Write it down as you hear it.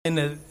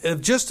And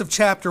of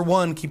chapter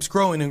 1 keeps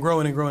growing and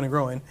growing and growing and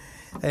growing.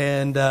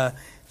 And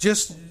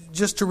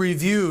just to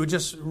review,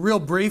 just real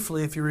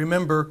briefly, if you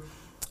remember,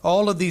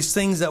 all of these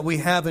things that we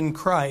have in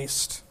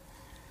Christ.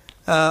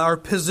 Our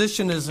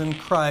position is in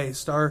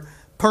Christ. Our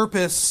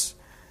purpose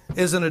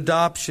is an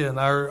adoption.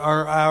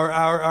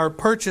 Our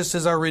purchase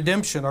is our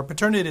redemption. Our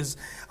paternity is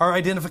our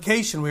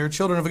identification. We are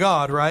children of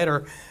God, right?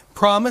 Our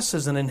promise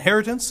is an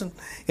inheritance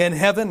in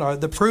heaven.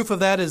 The proof of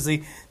that is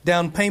the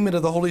down payment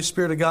of the Holy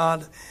Spirit of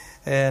God.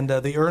 And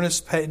the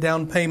earnest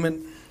down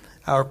payment.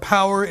 Our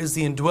power is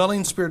the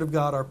indwelling Spirit of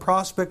God. Our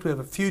prospect, we have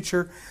a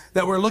future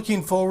that we're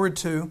looking forward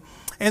to.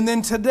 And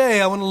then today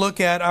I want to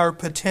look at our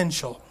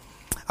potential.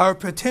 Our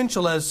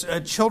potential as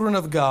children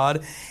of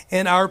God.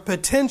 And our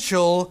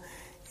potential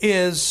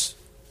is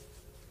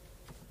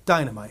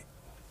dynamite.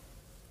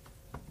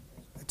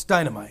 It's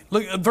dynamite.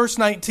 Look at verse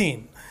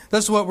 19.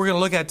 That's what we're going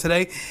to look at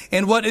today.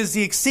 And what is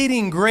the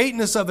exceeding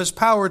greatness of His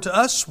power to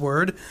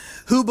usward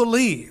who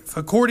believe,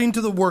 according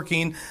to the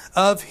working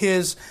of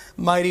His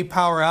mighty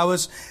power. I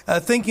was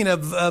thinking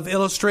of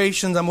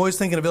illustrations. I'm always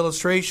thinking of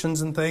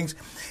illustrations and things.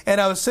 And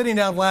I was sitting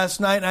down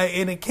last night,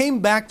 and it came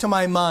back to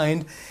my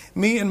mind.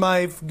 Me and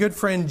my good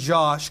friend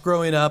Josh,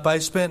 growing up, I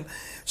spent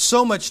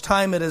so much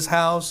time at his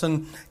house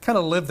and kind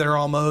of lived there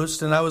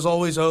almost. And I was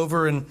always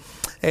over, and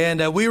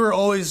we were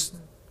always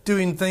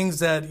doing things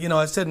that,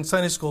 I said in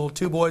Sunday school,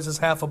 2 boys is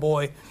half a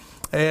boy.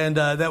 And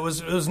it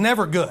was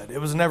never good. It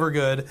was never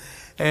good.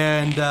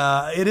 And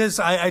it is,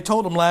 I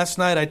told him last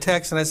night, I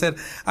texted and I said,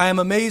 I am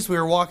amazed we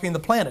were walking the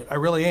planet. I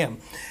really am.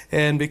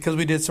 And because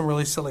we did some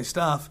really silly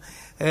stuff.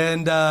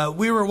 And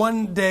we were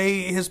one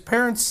day, his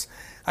parents,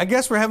 I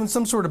guess, were having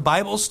some sort of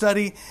Bible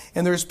study,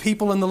 and there's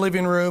people in the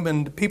living room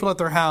and people at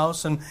their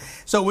house. And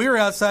so we were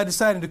outside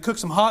deciding to cook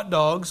some hot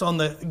dogs on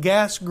the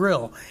gas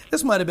grill.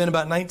 This might have been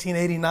about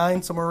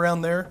 1989, somewhere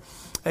around there.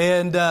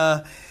 And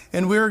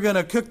we were going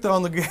to cook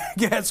on the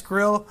gas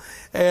grill,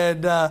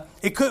 and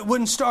it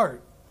wouldn't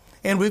start.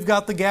 And we've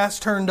got the gas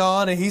turned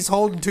on, and he's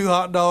holding 2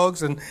 hot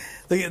dogs, and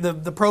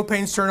the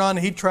propane's turned on,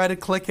 and he'd try to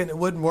click it, and it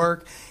wouldn't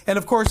work. And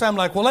of course, I'm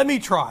like, well, let me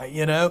try,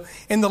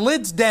 And the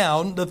lid's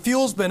down, the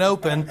fuel's been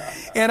open,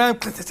 and I'm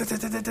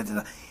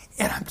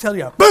telling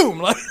you,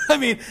 boom!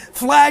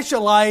 Flash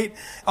of light.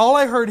 All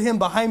I heard him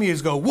behind me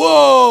is go,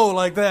 whoa,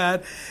 like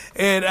that.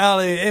 And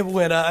it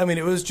went up.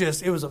 It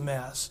was a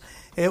mess.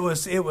 It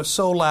was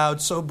so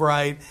loud, so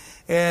bright,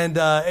 and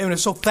it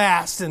was so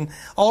fast, and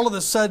all of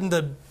a sudden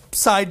the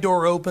side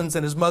door opens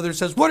and his mother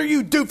says, "What are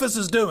you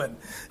doofuses doing?"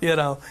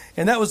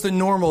 And that was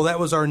that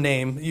was our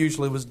name,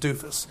 usually was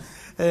Doofus.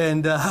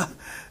 And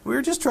we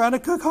were just trying to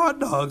cook hot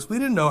dogs. We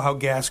didn't know how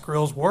gas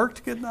grills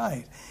worked. Good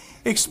night.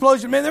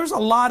 Explosion. Man, there was a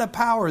lot of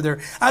power there.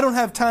 I don't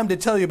have time to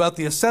tell you about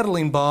the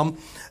acetylene bomb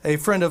a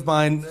friend of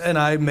mine and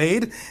I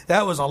made.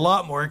 That was a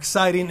lot more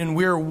exciting, and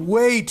we're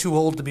way too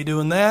old to be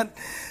doing that.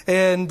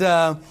 And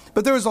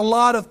but there was a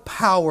lot of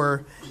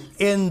power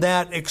in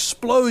that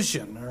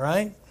explosion, all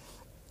right?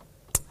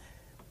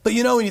 But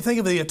when you think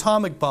of the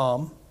atomic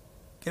bomb,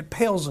 it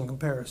pales in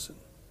comparison.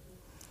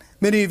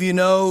 Many of you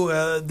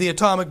know the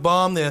atomic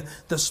bomb,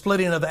 the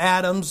splitting of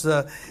atoms,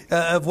 of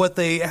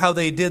how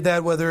they did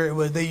that,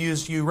 whether they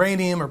used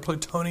uranium or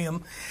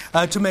plutonium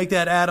to make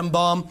that atom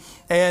bomb.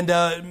 And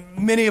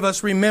many of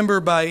us remember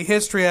by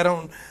history. I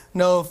don't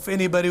know if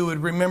anybody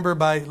would remember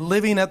by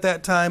living at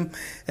that time,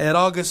 at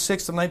August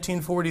 6th of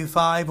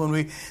 1945,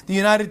 when the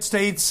United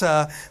States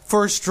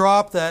first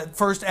dropped that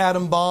first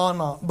atom bomb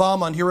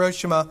on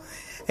Hiroshima.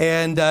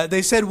 And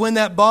they said when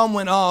that bomb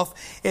went off,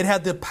 it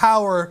had the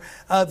power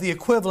of the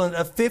equivalent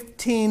of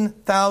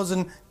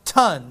 15,000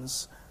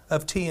 tons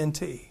of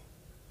TNT.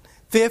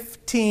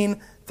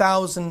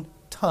 15,000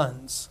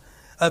 tons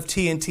of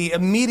TNT.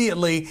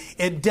 Immediately,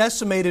 it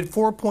decimated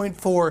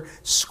 4.4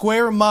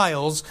 square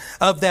miles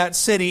of that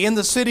city. In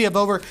the city of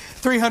over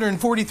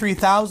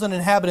 343,000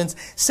 inhabitants,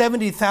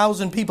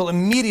 70,000 people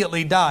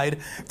immediately died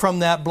from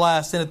that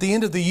blast. And at the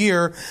end of the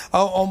year,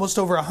 almost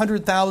over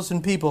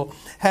 100,000 people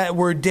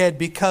were dead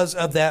because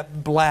of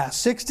that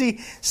blast.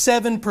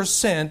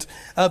 67%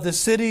 of the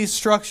city's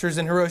structures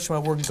in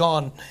Hiroshima were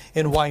gone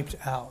and wiped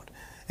out.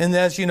 And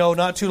as you know,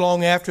 not too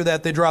long after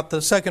that, they dropped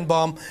the second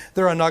bomb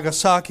there on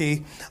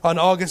Nagasaki on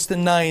August the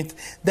 9th.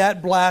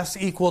 That blast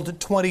equaled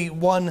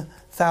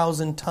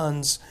 21,000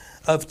 tons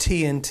of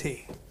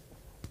TNT.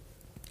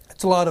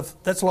 That's a lot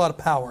of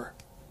power.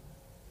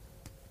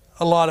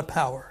 A lot of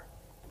power.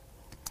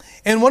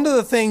 And one of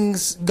the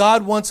things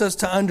God wants us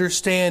to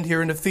understand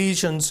here in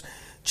Ephesians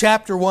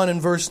chapter 1 and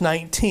verse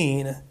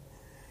 19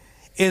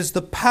 is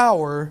the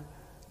power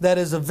that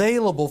is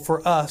available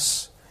for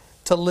us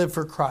to live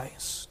for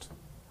Christ.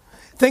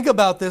 Think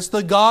about this.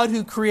 The God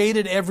who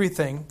created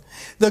everything,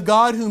 the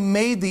God who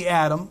made the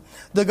atom,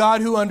 the God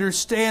who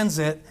understands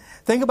it.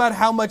 Think about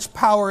how much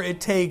power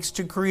it takes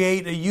to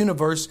create a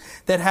universe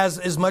that has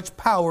as much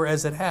power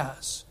as it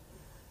has.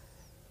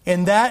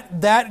 And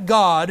that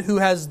God who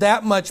has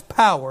that much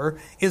power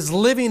is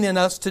living in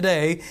us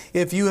today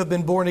if you have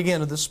been born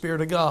again of the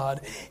Spirit of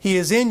God. He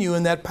is in you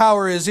and that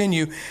power is in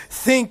you.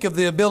 Think of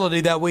the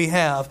ability that we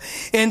have.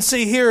 And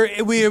see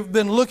here, we have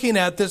been looking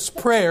at this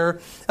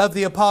prayer of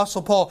the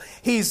Apostle Paul.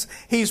 He's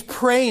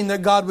praying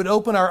that God would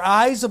open our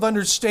eyes of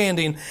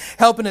understanding,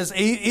 helping us,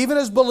 even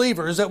as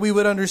believers, that we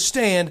would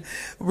understand,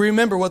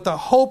 remember what the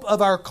hope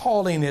of our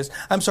calling is.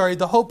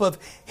 The hope of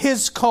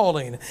His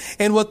calling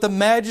and what the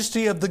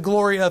majesty of the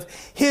glory of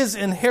His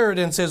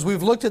inheritance is.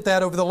 We've looked at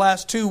that over the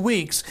last 2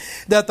 weeks,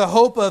 that the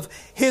hope of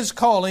His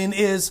calling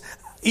is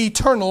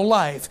eternal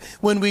life.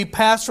 When we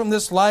pass from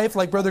this life,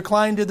 like Brother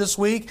Klein did this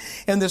week,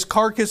 and this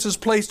carcass is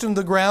placed in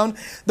the ground,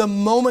 the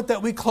moment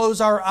that we close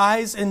our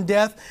eyes in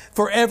death,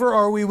 forever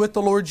are we with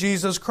the Lord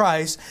Jesus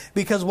Christ.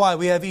 Because why?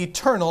 We have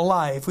eternal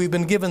life. We've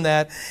been given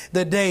that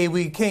the day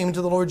we came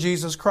to the Lord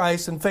Jesus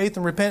Christ in faith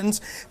and repentance.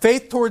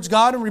 Faith towards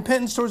God and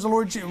repentance towards the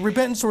Lord,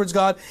 repentance towards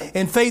God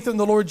and faith in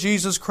the Lord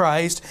Jesus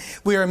Christ.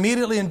 We are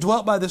immediately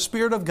indwelt by the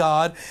Spirit of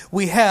God.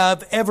 We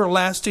have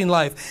everlasting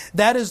life.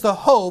 That is the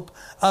hope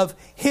of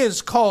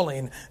His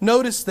calling.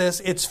 Notice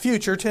this, it's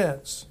future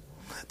tense.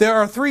 There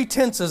are 3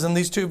 tenses in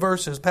these 2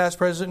 verses, past,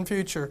 present, and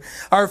future.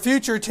 Our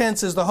future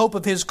tense is the hope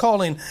of His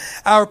calling.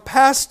 Our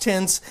past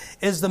tense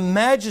is the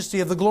majesty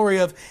of the glory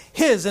of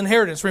His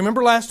inheritance.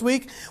 Remember last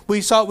week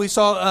we saw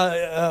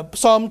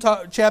Psalm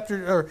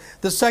chapter, or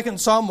the 2nd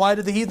Psalm, why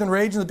did the heathen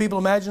rage and the people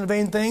imagine a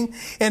vain thing?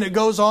 And it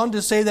goes on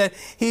to say that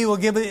He will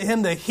give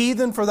him the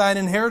heathen for thine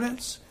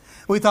inheritance.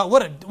 We thought,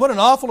 what an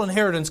awful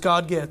inheritance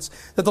God gets,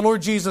 that the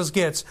Lord Jesus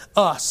gets,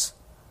 us,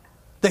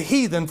 the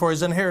heathen, for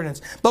His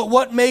inheritance. But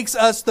what makes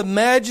us the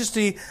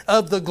majesty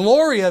of the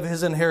glory of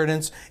His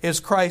inheritance is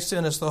Christ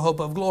in us, the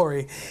hope of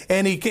glory.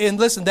 And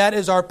listen, that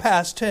is our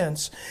past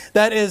tense.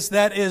 That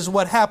is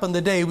what happened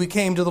the day we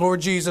came to the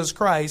Lord Jesus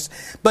Christ.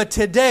 But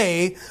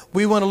today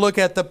we want to look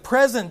at the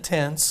present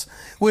tense,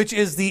 which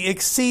is the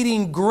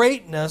exceeding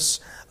greatness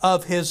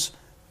of His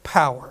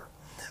power.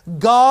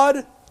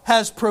 God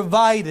has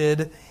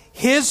provided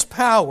His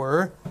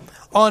power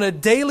on a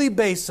daily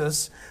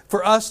basis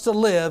for us to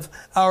live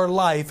our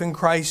life in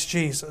Christ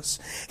Jesus.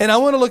 And I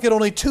want to look at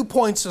only 2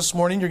 points this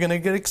morning. You're going to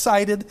get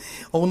excited.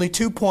 Only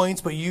 2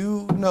 points, but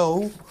you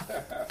know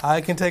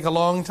I can take a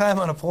long time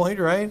on a point,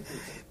 right?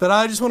 But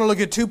I just want to look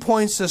at 2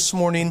 points this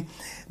morning.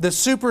 The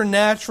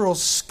supernatural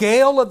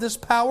scale of this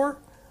power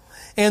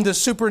and the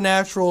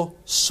supernatural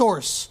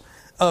source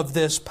of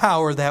this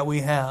power that we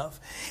have.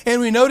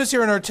 And we notice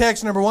here in our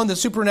text, number 1, the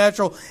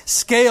supernatural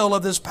scale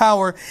of this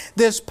power.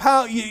 This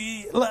power.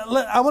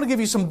 I want to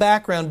give you some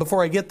background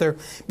before I get there,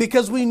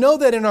 because we know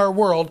that in our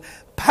world,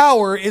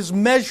 power is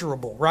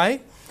measurable,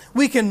 right?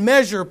 We can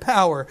measure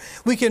power.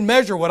 We can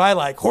measure what I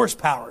like,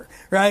 horsepower,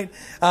 right?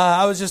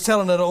 I was just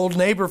telling an old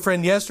neighbor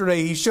friend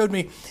yesterday, he showed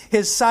me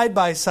his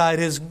side-by-side,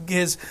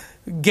 his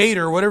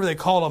gator, whatever they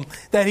call them,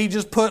 that he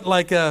just put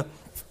like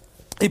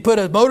he put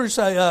a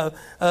motorcycle,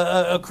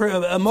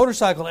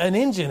 an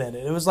engine in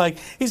it. It was like,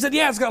 he said,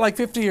 yeah, it's got like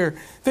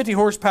 50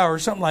 horsepower or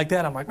something like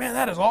that. I'm like, man,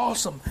 that is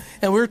awesome.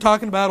 And we were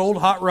talking about old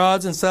hot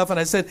rods and stuff. And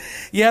I said,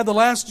 yeah, the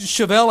last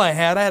Chevelle I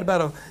had about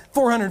a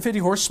 450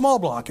 horse small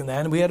block in that,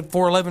 and we had a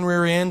 411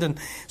 rear end, and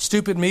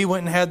stupid me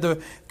went and had we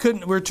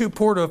were too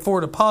poor to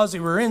afford a posi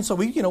rear end, so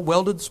we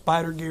welded the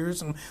spider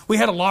gears, and we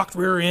had a locked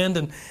rear end,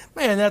 and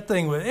man, that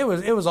thing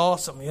was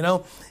awesome,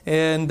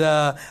 and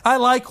I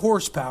like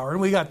horsepower,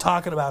 and we got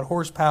talking about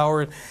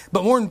horsepower,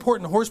 but more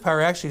important than horsepower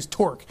actually is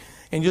torque.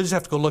 And you'll just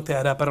have to go look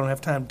that up. I don't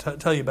have time to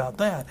tell you about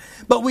that.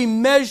 But we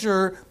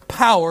measure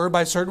power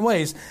by certain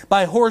ways.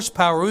 By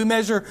horsepower. We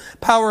measure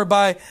power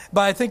by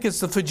I think it's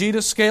the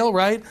Fujita scale,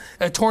 right?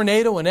 A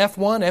tornado, an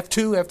F1,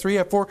 F2,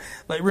 F3, F4.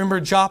 Like remember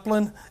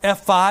Joplin,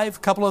 F5, a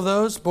couple of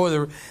those.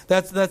 Boy,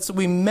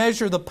 we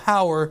measure the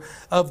power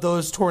of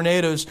those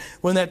tornadoes.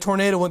 When that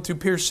tornado went through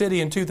Pierce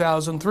City in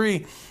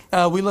 2003,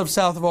 we lived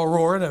south of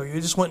Aurora.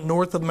 We just went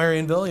north of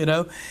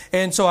Marionville,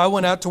 And so I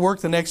went out to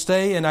work the next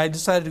day, and I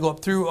decided to go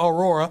up through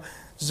Aurora,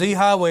 Z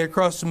Highway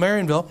across to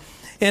Marionville.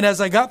 And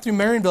as I got through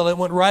Marionville, it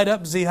went right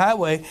up Z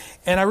Highway.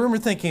 And I remember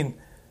thinking,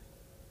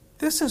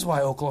 this is why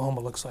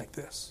Oklahoma looks like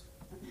this.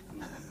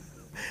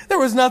 There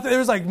was nothing. There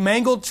was like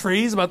mangled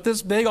trees about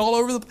this big all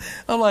over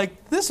I'm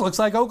like, this looks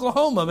like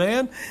Oklahoma,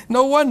 man.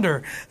 No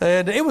wonder.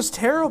 And it was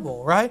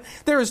terrible, right?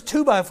 There was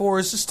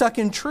 2x4s stuck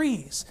in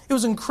trees. It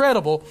was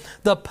incredible,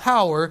 the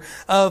power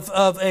of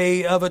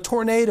a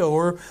tornado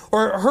or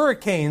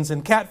hurricanes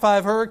and Cat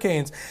 5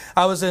 hurricanes.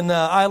 I was in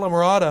Isla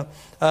Mirada,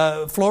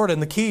 Florida,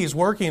 in the Keys,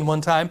 working one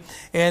time,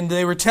 and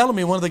they were telling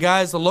me, one of the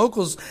guys, the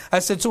locals, I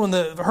said, so when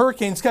the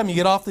hurricanes come, you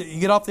get off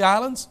the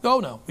islands? Oh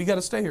no, we got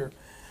to stay here.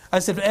 I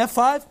said,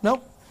 F5?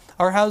 Nope.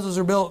 Our houses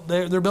are built,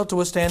 they're built to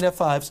withstand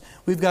F5s.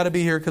 We've got to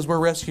be here because we're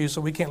rescue,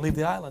 so we can't leave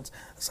the islands.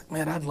 I was like,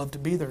 man, I'd love to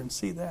be there and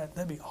see that.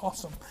 That'd be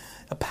awesome.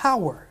 A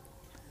power.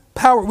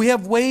 We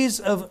have ways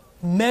of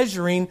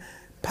measuring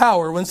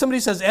power. When somebody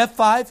says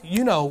F5,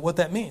 you know what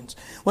that means.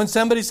 When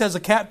somebody says a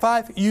Cat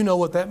 5, you know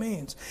what that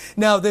means.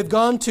 Now, they've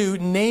gone to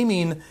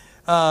naming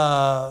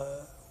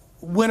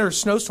winter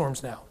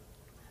snowstorms now.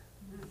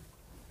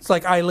 It's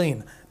like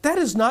Eileen. That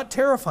is not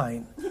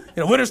terrifying.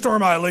 Winter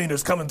Storm Eileen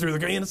is coming through the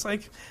green. It's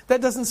like,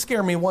 that doesn't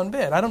scare me one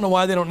bit. I don't know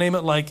why they don't name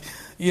it like,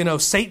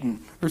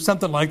 Satan or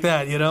something like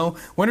that,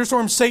 Winter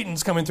Storm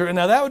Satan's coming through.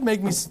 Now that would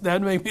make me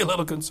a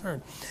little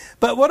concerned.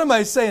 But what am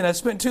I saying? I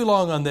spent too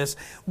long on this.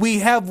 We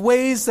have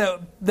ways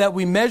that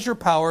we measure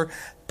power.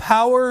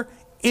 Power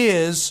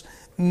is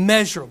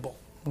measurable.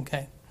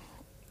 Okay.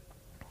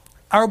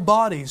 Our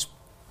bodies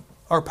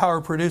are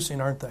power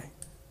producing, aren't they?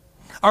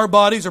 Our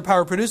bodies are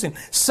power producing.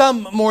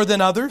 Some more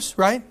than others,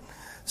 right?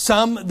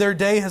 Some, their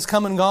day has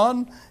come and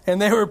gone, and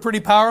they were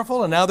pretty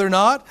powerful, and now they're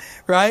not,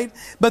 right?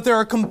 But there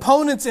are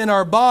components in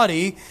our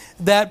body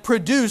that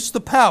produce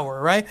the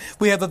power, right?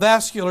 We have a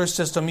vascular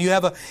system.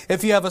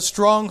 If you have a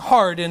strong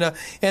heart and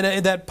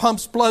that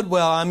pumps blood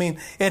well,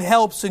 it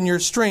helps in your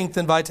strength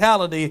and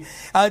vitality.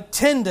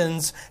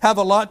 Tendons have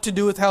a lot to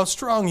do with how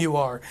strong you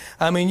are.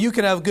 You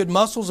can have good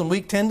muscles and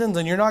weak tendons,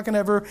 and you're not going to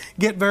ever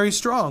get very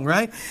strong,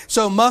 right?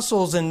 So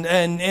muscles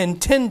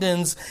and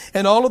tendons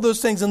and all of those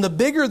things, and the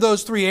bigger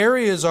those three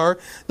areas are,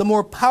 the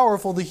more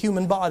powerful the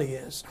human body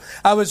is.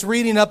 I was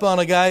reading up on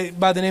a guy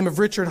by the name of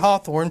Richard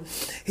Hawthorne.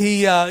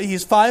 He's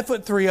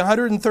 5'3",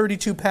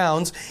 132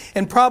 pounds,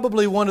 and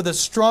probably one of the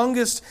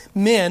strongest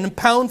men,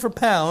 pound for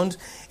pound,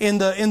 in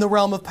the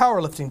realm of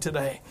powerlifting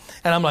today.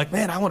 And I'm like,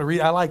 man, I want to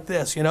read. I like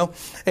this,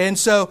 And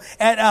so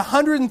at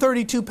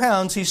 132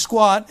 pounds, he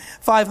squat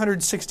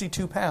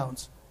 562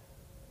 pounds.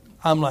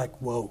 I'm like,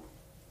 whoa.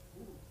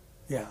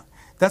 Yeah,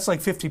 that's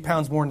like 50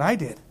 pounds more than I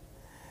did.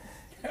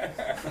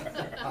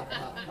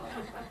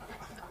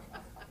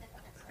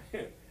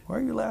 Why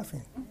are you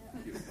laughing?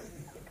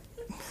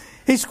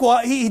 He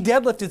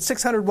deadlifted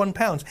 601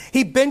 pounds.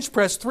 He bench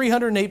pressed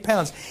 308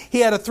 pounds. He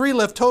had a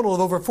 3-lift total of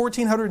over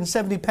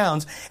 1,470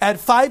 pounds at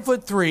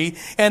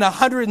 5'3" and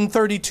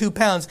 132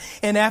 pounds.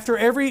 And after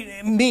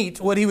every meet,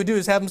 what he would do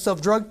is have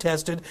himself drug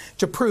tested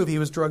to prove he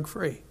was drug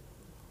free.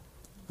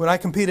 When I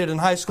competed in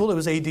high school, it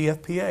was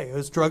ADFPA. It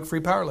was drug free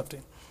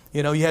powerlifting.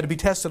 You had to be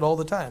tested all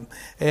the time.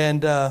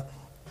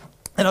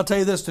 And I'll tell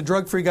you this, the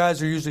drug-free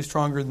guys are usually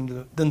stronger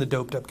than the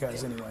doped-up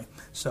guys anyway.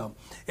 So,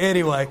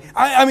 anyway,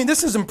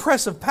 this is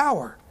impressive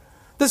power.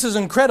 This is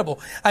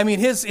incredible.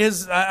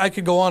 I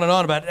could go on and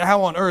on about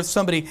how on earth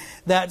somebody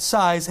that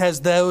size has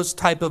those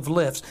type of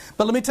lifts.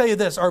 But let me tell you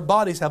this, our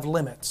bodies have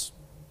limits.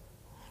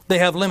 They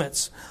have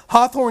limits.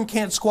 Hawthorne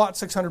can't squat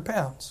 600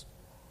 pounds.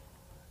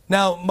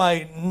 Now,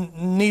 my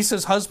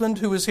niece's husband,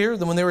 who was here,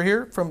 when they were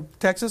here from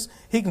Texas,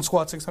 he can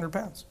squat 600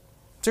 pounds.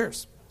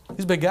 Serious.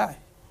 He's a big guy.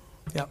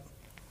 Yeah.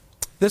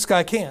 This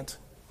guy can't,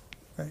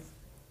 right?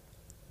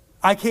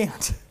 I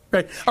can't,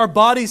 right? Our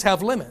bodies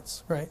have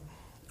limits, right?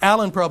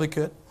 Alan probably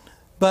could,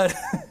 but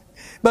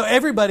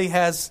everybody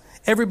has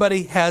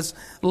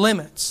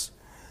limits.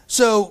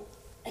 So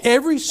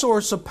every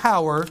source of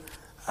power,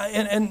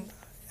 and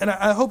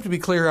I hope to be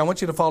clear. I want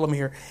you to follow me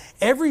here.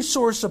 Every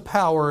source of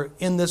power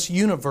in this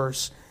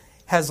universe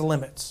has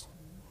limits.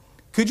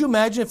 Could you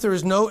imagine if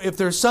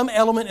there's some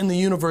element in the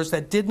universe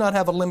that did not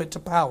have a limit to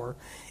power,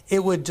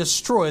 it would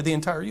destroy the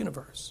entire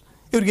universe.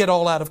 It would get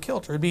all out of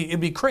kilter. It'd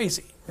be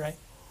crazy, right?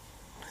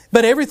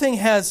 But everything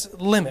has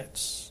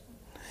limits.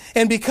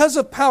 And because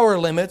of power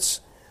limits,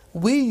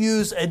 we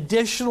use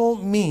additional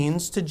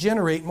means to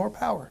generate more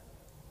power.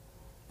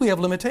 We have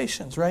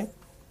limitations, right?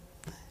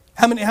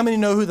 How many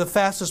know who the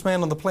fastest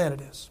man on the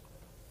planet is?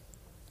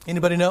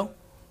 Anybody know?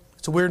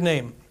 It's a weird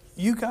name.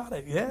 You got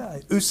it, yeah.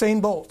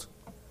 Usain Bolt.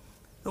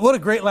 What a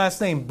great last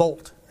name,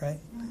 Bolt, right?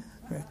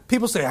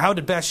 People say, how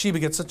did Bathsheba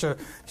get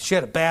she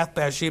had a bath,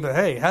 Bathsheba.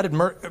 Hey, how did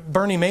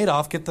Bernie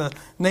Madoff get the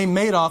name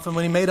Madoff, and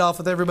when he made off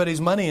with everybody's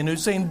money? And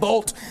Usain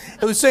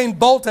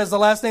Bolt has the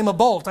last name of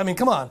Bolt.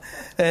 Come on.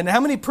 And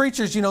how many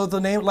preachers,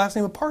 the last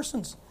name of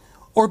Parsons?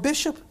 Or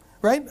Bishop,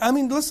 right?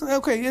 Listen,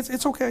 okay,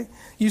 it's okay.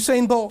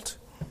 Usain Bolt,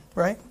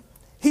 right?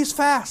 He's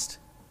fast,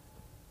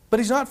 but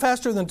he's not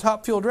faster than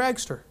top fuel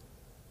dragster.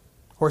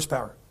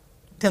 Horsepower,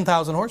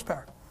 10,000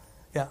 horsepower.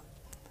 Yeah.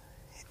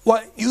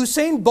 Well,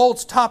 Usain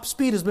Bolt's top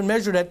speed has been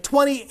measured at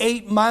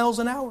 28 miles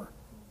an hour.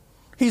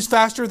 He's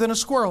faster than a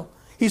squirrel.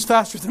 He's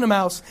faster than a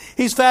mouse.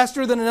 He's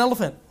faster than an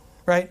elephant,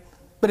 right?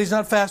 But he's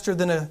not faster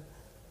than a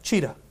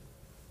cheetah.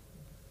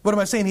 What am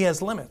I saying? He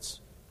has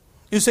limits.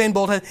 Usain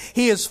Bolt,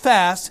 he is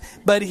fast,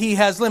 but he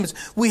has limits.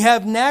 We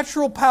have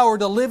natural power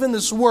to live in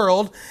this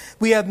world.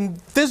 We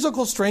have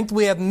physical strength.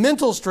 We have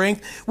mental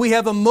strength. We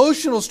have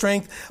emotional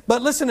strength.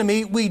 But listen to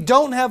me, we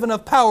don't have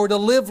enough power to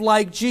live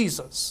like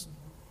Jesus.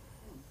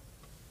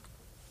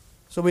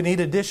 So we need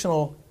an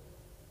additional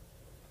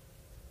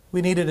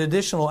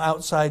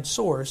outside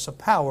source of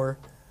power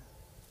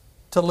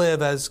to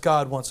live as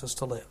God wants us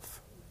to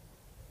live.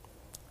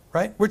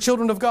 Right? We're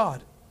children of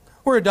God.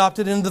 We're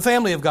adopted into the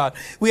family of God.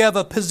 We have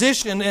a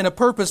position and a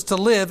purpose to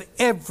live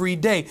every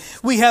day.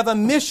 We have a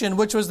mission,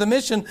 which was the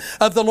mission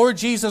of the Lord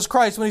Jesus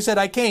Christ when He said,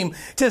 I came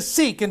to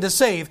seek and to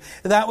save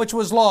that which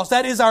was lost.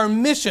 That is our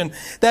mission.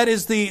 That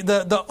is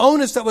the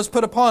onus that was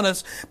put upon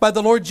us by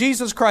the Lord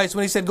Jesus Christ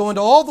when He said, go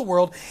into all the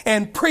world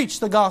and preach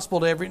the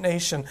gospel to every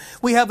nation.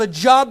 We have a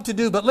job to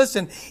do, but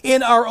listen,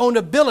 in our own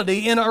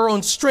ability, in our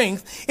own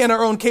strength, in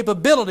our own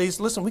capabilities,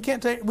 listen, we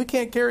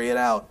can't carry it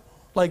out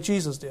like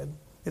Jesus did.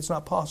 It's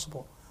not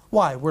possible.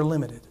 Why? We're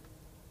limited.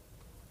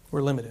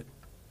 We're limited.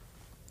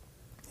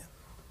 Yeah.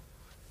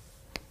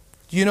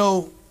 You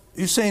know,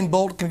 Usain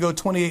Bolt can go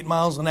 28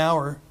 miles an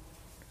hour,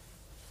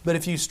 but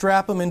if you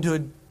strap him into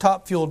a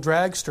top-fuel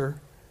dragster,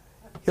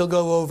 he'll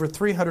go over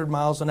 300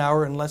 miles an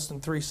hour in less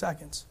than 3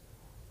 seconds.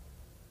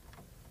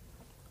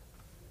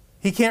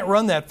 He can't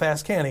run that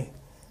fast, can he?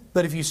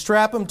 But if you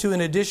strap him to an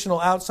additional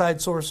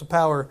outside source of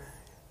power,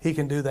 he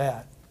can do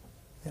that.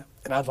 Yeah.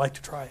 And I'd like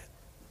to try it.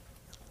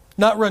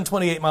 Not run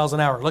 28 miles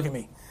an hour. Look at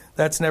me.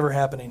 That's never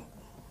happening.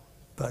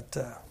 But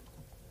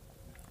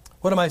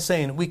what am I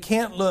saying? We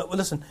can't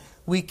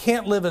we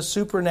can't live a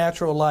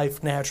supernatural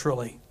life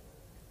naturally.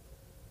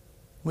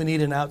 We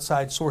need an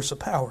outside source of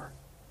power.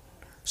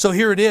 So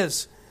here it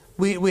is.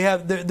 We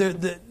have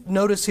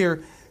notice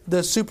here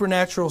the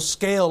supernatural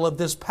scale of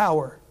this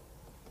power.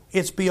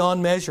 It's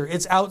beyond measure.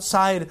 It's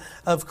outside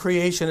of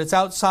creation. It's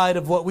outside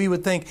of what we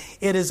would think.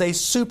 It is a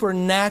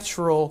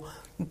supernatural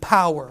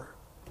power.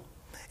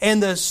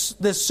 And this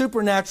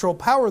supernatural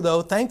power,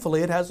 though,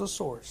 thankfully, it has a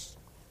source.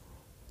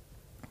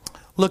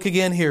 Look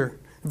again here,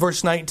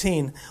 verse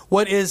 19.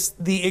 What is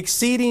the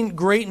exceeding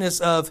greatness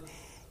of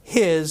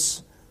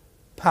His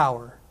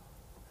power?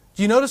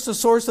 Do you notice the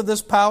source of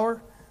this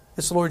power?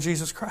 It's the Lord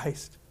Jesus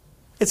Christ.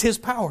 It's His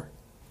power.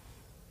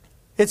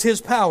 It's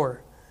His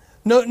power.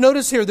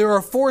 Notice here, there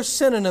are 4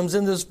 synonyms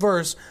in this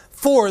verse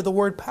for the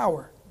word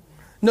power.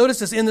 Notice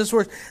this in this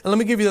word. And let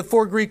me give you the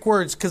 4 Greek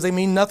words because they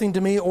mean nothing to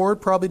me or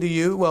probably to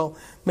you. Well,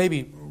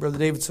 maybe Brother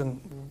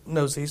Davidson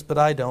knows these, but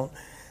I don't.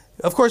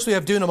 Of course, we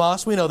have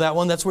dunamos. We know that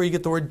one. That's where you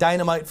get the word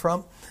dynamite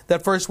from.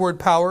 That first word,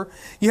 power.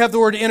 You have the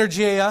word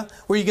energeia,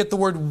 where you get the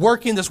word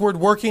working. This word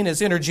working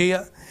is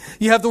energeia.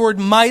 You have the word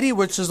mighty,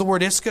 which is the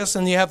word ischus,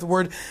 and you have the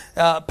word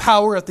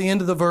power at the end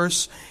of the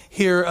verse.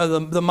 Here,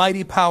 the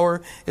mighty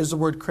power is the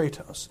word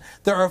kratos.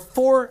 There are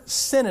 4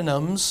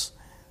 synonyms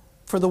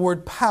for the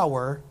word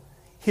power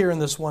here in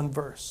this one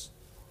verse.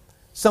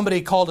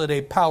 Somebody called it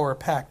a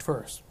power-packed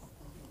verse.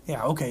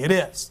 Yeah, okay, it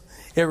is.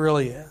 It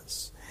really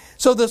is.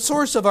 So the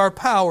source of our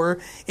power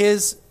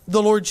is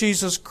the Lord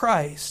Jesus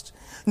Christ.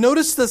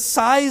 Notice the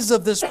size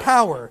of this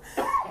power.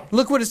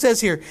 Look what it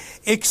says here.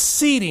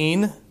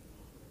 Exceeding,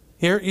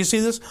 here, you see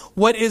this?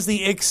 What is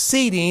the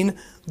exceeding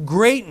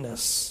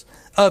greatness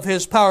of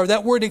His power?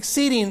 That word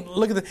exceeding,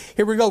 look at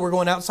here we go. We're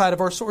going outside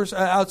of our source,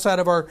 outside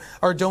of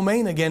our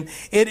domain again.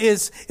 It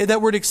is,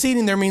 that word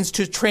exceeding there means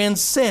to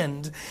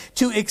transcend,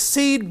 to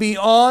exceed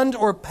beyond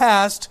or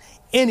past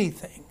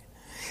anything.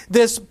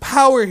 This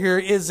power here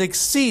is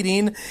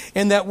exceeding,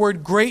 and that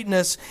word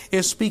greatness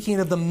is speaking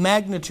of the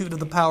magnitude of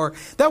the power.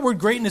 That word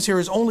greatness here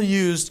is only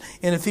used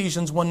in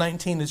Ephesians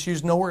 1:19. It's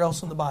used nowhere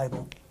else in the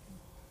Bible.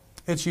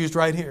 It's used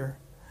right here.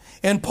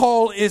 And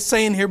Paul is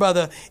saying here by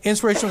the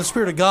inspiration of the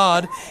Spirit of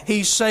God,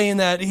 he's saying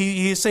that,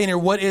 he's saying here,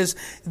 what is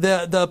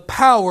the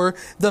power,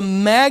 the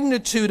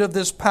magnitude of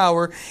this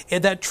power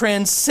that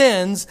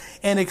transcends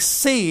and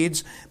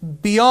exceeds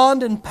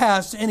beyond and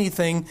past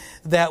anything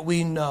that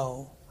we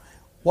know.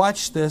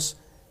 Watch this.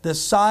 The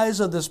size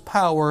of this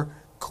power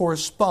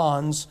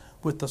corresponds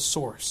with the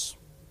source.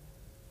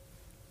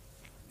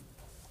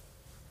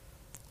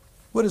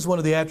 What is one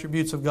of the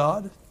attributes of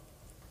God?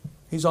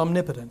 He's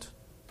omnipotent.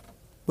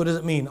 What does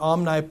it mean?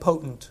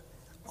 Omnipotent,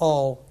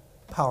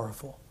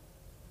 all-powerful.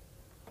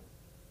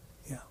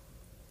 Yeah.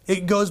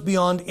 It goes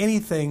beyond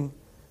anything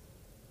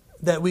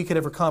that we could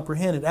ever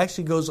comprehend. It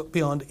actually goes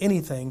beyond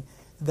anything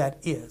that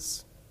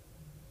is.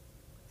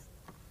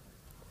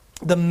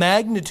 The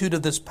magnitude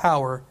of this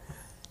power,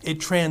 it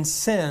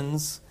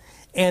transcends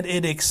and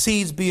it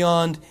exceeds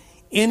beyond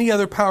any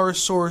other power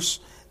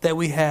source that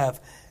we have.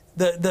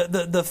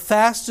 The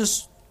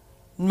fastest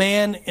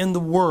man in the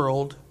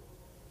world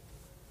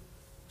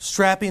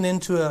strapping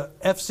into a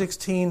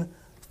F-16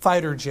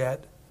 fighter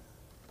jet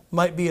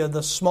might be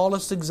the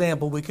smallest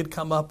example we could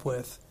come up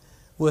with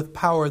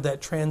power that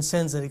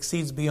transcends and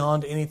exceeds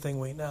beyond anything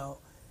we know.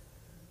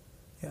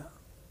 Yeah.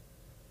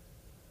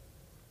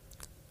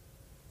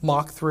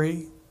 Mach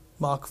 3,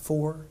 Mach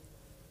 4,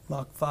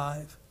 Mach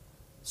 5,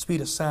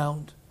 speed of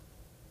sound,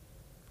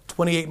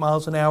 28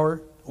 miles an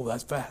hour. Oh,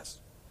 that's fast.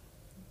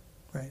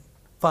 Right?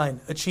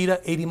 Fine. A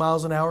cheetah, 80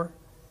 miles an hour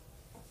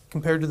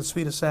compared to the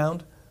speed of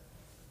sound.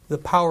 The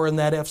power in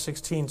that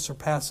F-16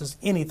 surpasses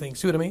anything.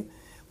 See what I mean?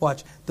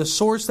 Watch. The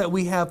source that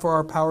we have for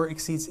our power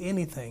exceeds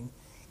anything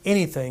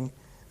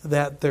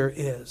that there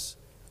is.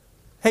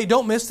 Hey,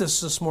 don't miss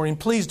this morning.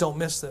 Please don't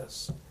miss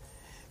this.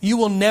 You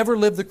will never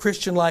live the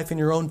Christian life in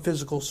your own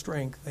physical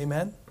strength.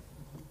 Amen?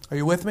 Are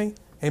you with me?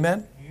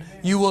 Amen?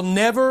 You will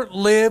never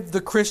live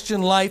the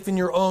Christian life in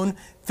your own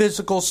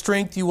physical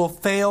strength. You will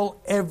fail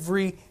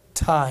every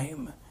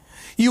time.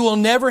 You will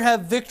never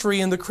have victory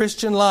in the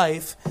Christian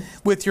life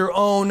with your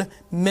own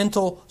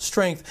mental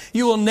strength.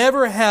 You will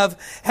never have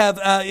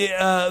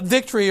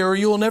victory, or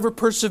you will never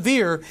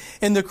persevere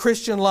in the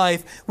Christian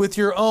life with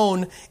your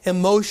own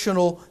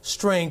emotional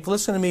strength.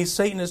 Listen to me,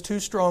 Satan is too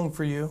strong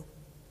for you.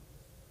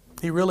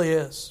 He really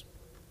is.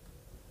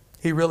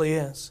 He really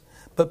is.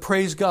 But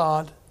praise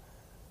God,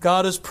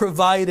 God has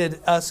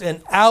provided us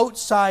an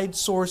outside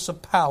source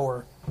of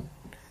power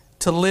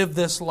to live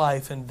this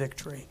life in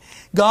victory.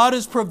 God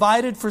has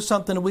provided for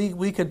something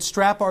we could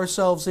strap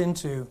ourselves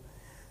into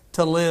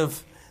to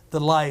live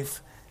the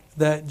life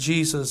that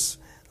Jesus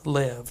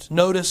lived.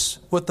 Notice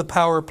what the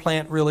power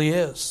plant really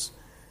is.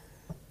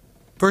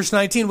 Verse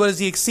 19, what is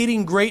the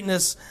exceeding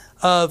greatness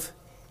of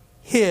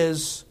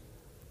His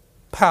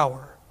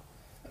power?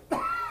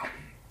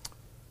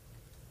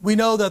 We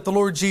know that the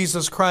Lord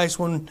Jesus Christ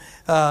lives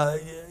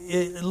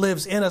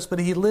in us, but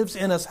He lives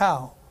in us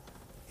how?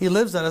 He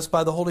lives in us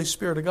by the Holy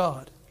Spirit of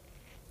God.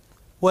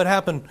 What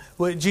happened?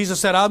 Jesus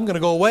said, I'm going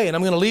to go away and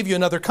I'm going to leave you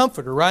another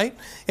comforter, right?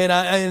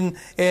 And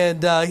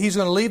He's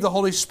going to leave the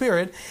Holy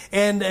Spirit.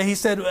 And He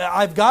said,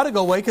 I've got to go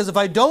away, because if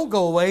I don't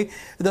go away,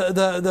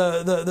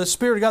 the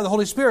Spirit of God, the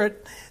Holy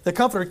Spirit, the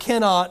comforter,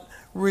 cannot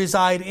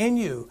reside in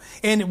you.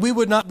 And we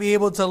would not be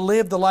able to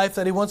live the life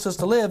that He wants us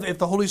to live if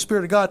the Holy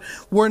Spirit of God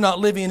were not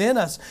living in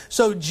us.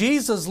 So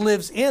Jesus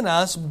lives in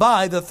us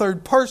by the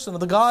third person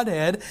of the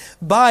Godhead,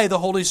 by the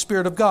Holy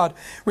Spirit of God.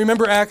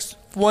 Remember Acts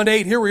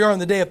 1:8, here we are on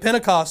the day of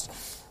Pentecost.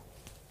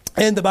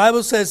 And the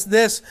Bible says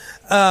this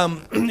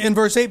in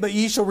verse 8, but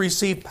ye shall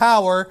receive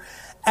power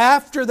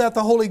after that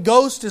the Holy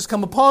Ghost is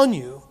come upon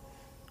you.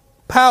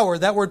 Power,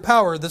 that word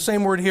power, the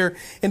same word here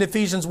in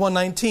Ephesians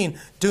 1:19,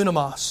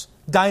 dunamos,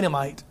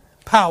 dynamite.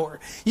 Power.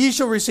 Ye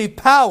shall receive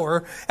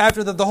power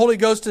after that the Holy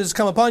Ghost has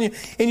come upon you,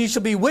 and ye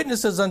shall be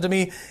witnesses unto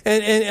me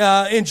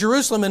in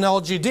Jerusalem and all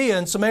Judea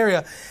and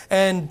Samaria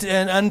and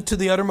unto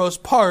the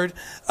uttermost part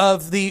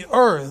of the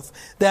earth.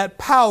 That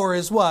power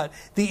is what?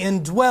 The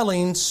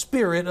indwelling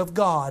Spirit of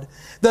God.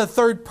 The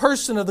third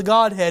person of the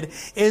Godhead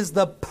is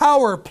the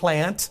power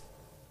plant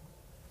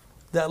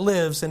that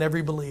lives in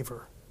every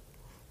believer.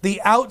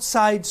 The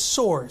outside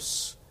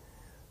source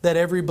that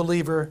every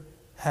believer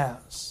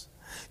has.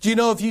 Do you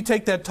know if you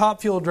take that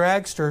top fuel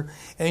dragster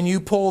and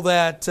you pull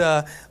that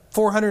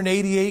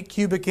 488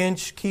 cubic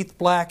inch Keith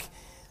Black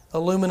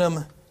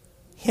aluminum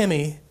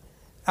Hemi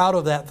out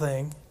of that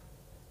thing,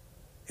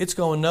 it's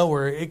going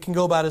nowhere. It can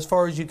go about as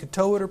far as you could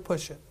tow it or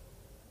push it.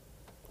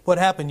 What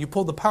happened? You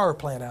pulled the power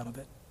plant out of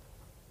it.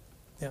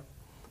 Yeah.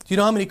 Do you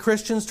know how many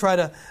Christians try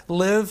to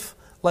live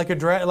like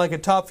a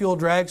top fuel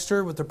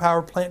dragster with their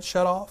power plant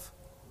shut off?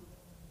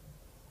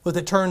 With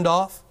it turned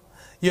off?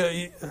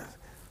 You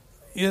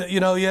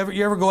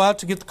ever go out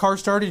to get the car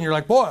started and you're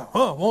like, boy, it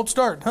won't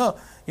start,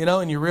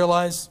 and you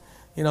realize,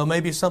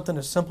 maybe something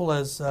as simple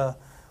as, it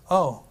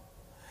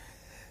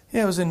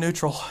was in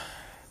neutral.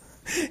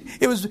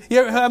 It was,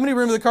 how many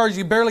remember the cars,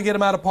 you barely get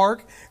them out of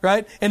park,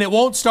 right? And it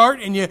won't start,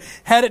 and you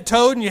had it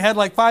towed and you had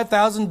like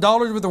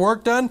 $5,000 worth of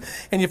work done,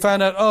 and you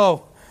found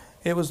out,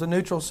 it was the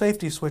neutral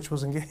safety switch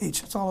was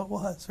engaged. That's all it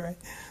was, right?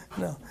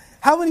 No.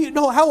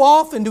 How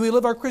often do we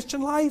live our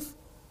Christian life?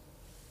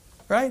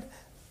 Right?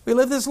 We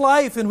live this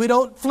life and we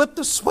don't flip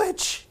the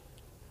switch.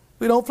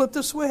 We don't flip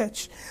the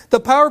switch.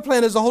 The power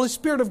plant is the Holy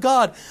Spirit of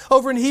God.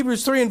 Over in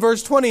Hebrews 3 and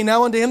verse 20,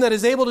 now unto Him that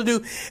is able to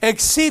do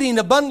exceeding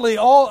abundantly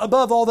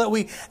above all that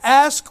we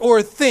ask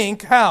or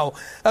think. How?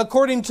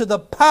 According to the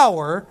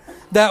power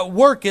that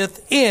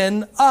worketh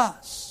in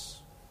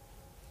us.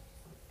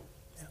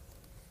 Yeah.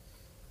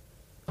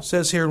 It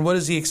says here, and what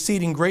is the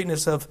exceeding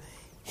greatness of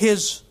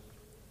His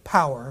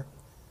power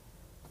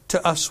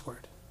to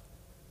usward?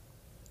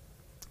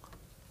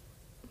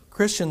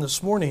 Christian,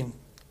 this morning,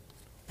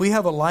 we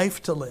have a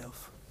life to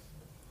live.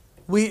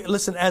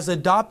 Listen, as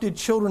adopted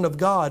children of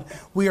God,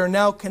 we are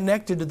now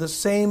connected to the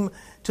same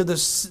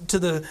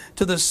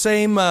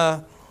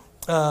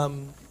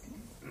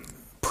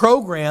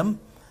program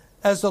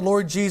as the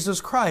Lord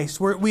Jesus Christ.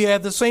 We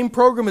have the same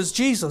program as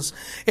Jesus,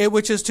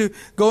 which is to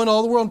go into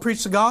all the world and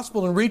preach the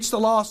gospel and reach the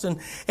lost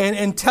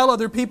and tell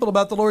other people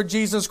about the Lord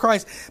Jesus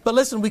Christ. But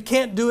listen, we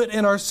can't do it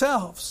in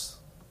ourselves.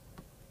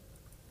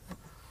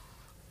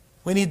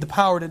 We need the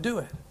power to do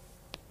it.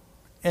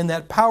 And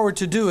that power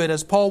to do it,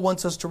 as Paul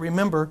wants us to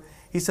remember,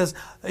 he said,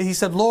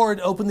 Lord,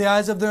 open the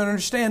eyes of their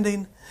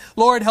understanding.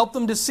 Lord, help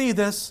them to see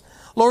this.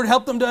 Lord,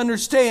 help them to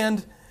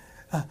understand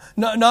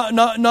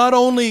not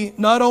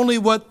only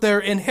what their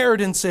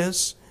inheritance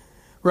is,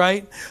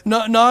 right?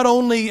 Not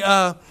only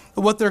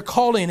what their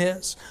calling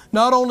is,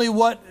 not only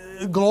what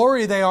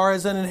glory they are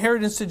as an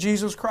inheritance to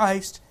Jesus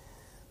Christ,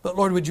 but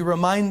Lord, would you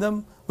remind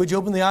them? Would you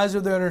open the eyes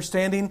of their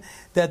understanding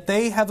that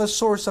they have a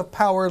source of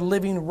power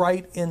living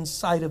right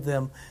inside of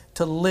them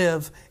to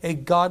live a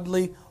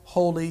godly,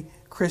 holy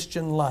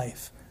Christian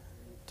life,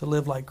 to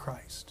live like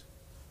Christ?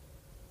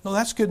 No,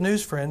 that's good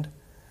news, friend.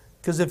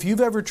 Because if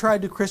you've ever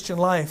tried the Christian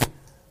life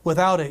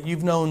without it,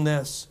 you've known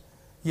this.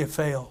 you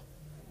fail.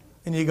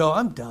 And you go,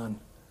 I'm done.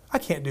 I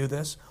can't do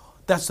this.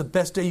 That's the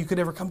best day you could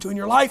ever come to in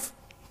your life.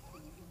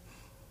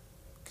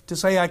 To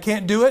say I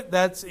can't do it,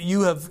 that's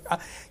you have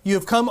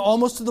come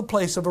almost to the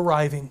place of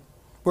arriving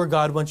where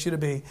God wants you to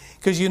be.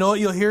 Because you know what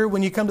you'll hear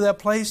when you come to that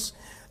place?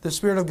 The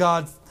Spirit of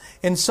God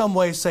in some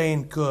way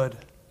saying, good,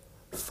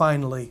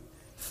 finally,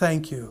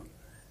 thank you.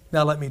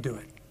 Now let me do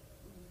it.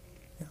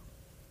 Yeah.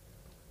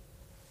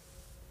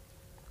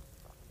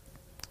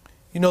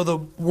 You know, the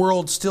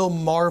world still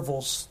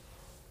marvels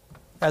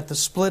at the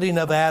splitting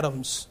of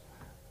atoms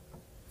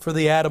for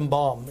the atom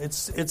bomb.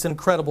 It's an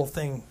incredible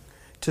thing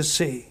to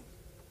see.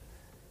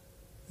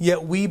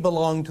 Yet we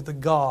belong to the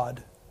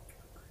God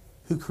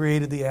who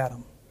created the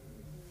atom,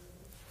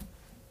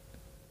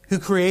 who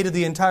created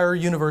the entire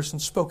universe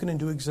and spoke it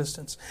into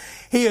existence.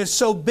 He is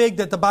so big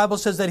that the Bible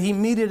says that He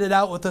meted it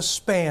out with a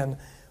span.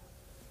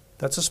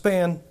 That's a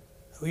span.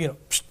 You know,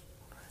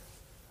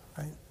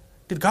 right?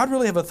 Did God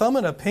really have a thumb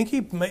and a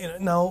pinky?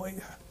 No.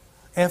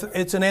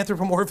 It's an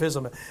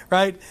anthropomorphism,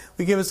 right?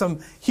 We give it some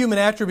human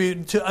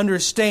attribute to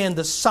understand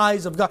the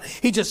size of God.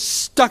 He just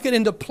stuck it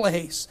into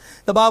place.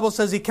 The Bible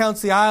says He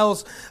counts the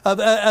isles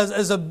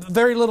as a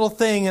very little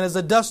thing and as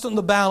a dust on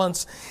the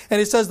balance. And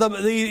He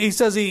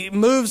says He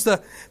moves the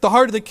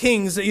heart of the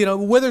kings,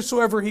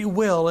 whithersoever He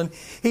will, and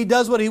He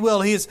does what He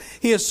will. He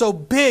is so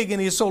big and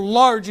He is so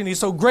large and He's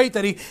so great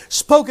that He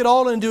spoke it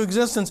all into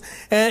existence.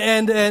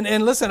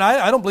 And listen,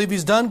 I don't believe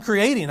He's done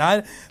creating.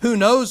 Who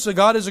knows?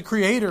 God is a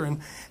creator,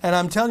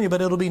 and I'm telling you,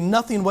 but it'll be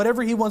nothing,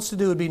 whatever He wants to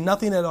do, it would be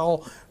nothing at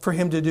all for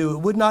Him to do. It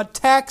would not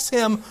tax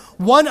Him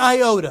one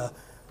iota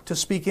to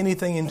speak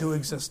anything into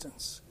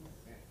existence.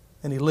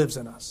 And He lives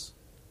in us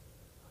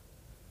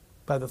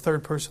by the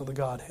third person of the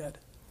Godhead.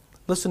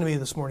 Listen to me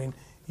this morning.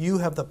 You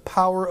have the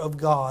power of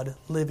God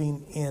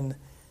living in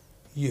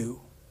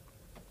you.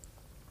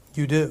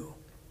 You do.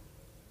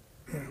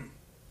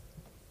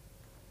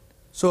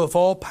 So if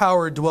all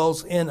power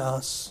dwells in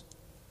us,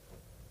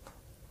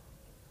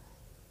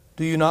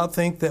 do you not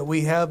think that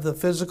we have the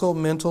physical,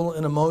 mental,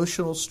 and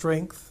emotional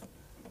strength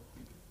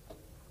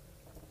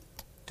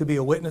to be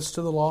a witness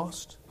to the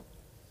lost?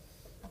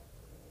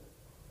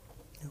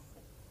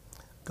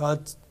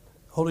 God's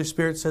Holy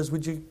Spirit says,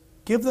 would you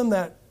give them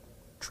that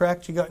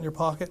tract you got in your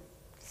pocket?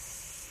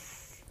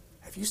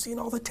 Have you seen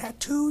all the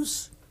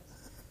tattoos?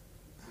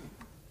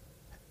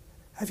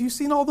 Have you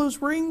seen all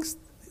those rings?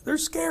 They're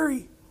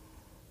scary.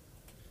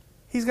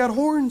 He's got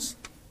horns.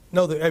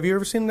 No, have you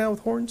ever seen him now with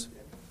horns?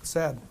 It's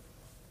sad.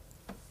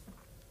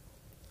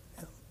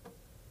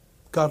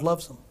 God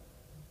loves them.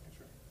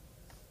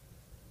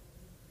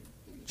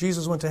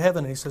 Jesus went to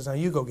heaven and He says, now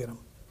you go get them.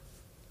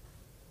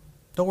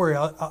 Don't worry,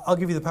 I'll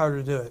give you the power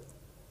to do it.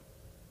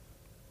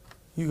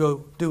 You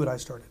go do what I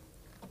started.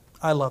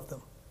 I love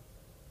them.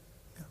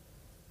 Yeah.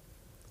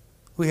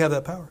 We have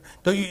that power.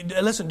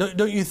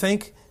 Don't you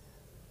think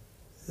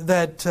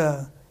that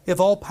if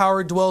all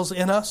power dwells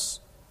in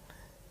us,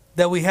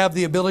 that we have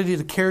the ability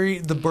to carry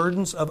the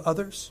burdens of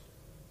others?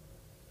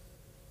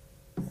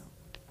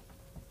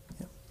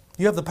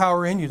 You have the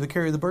power in you to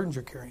carry the burdens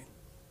you're carrying.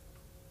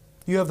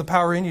 You have the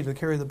power in you to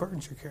carry the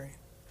burdens you're carrying.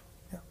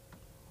 Yeah.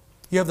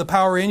 You have the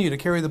power in you to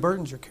carry the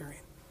burdens you're carrying.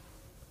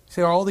 You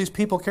say, are all these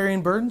people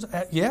carrying burdens?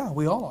 Yeah,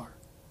 we all are.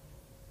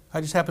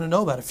 I just happen to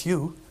know about a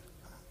few.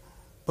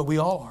 But we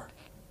all are.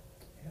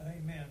 Yeah,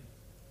 amen.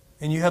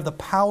 And you have the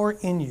power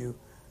in you.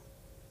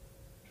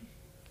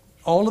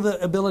 All of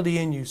the ability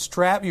in you.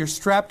 You're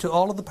strapped to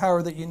all of the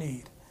power that you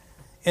need.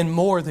 And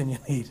more than you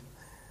need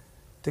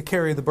to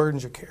carry the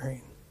burdens you're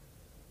carrying.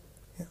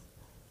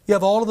 You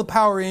have all of the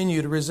power in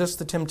you to resist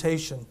the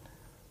temptation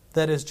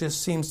that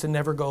just seems to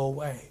never go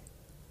away.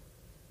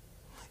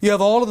 You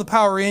have all of the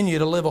power in you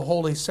to live a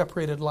holy,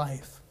 separated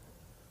life.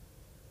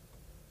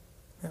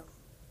 Yeah.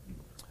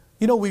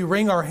 We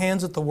wring our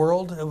hands at the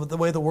world, the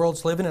way the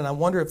world's living, and I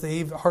wonder if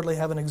they hardly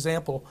have an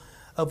example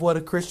of what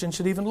a Christian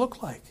should even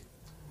look like.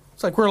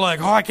 It's like we're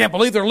like, I can't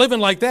believe they're living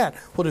like that.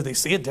 Well, do they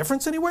see a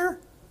difference anywhere?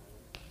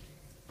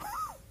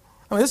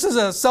 This is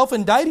a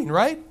self-indicting,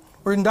 right?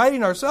 We're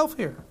indicting ourselves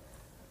here.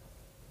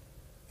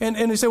 And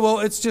they say, well,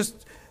 it's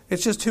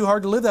just too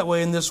hard to live that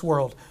way in this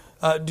world.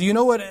 Do you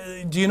know what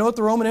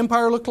the Roman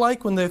Empire looked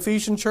like when the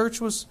Ephesian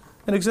church was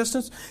in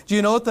existence? Do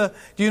you know what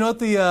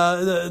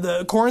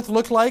the Corinth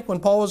looked like when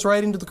Paul was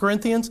writing to the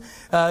Corinthians,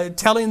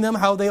 telling them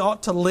how they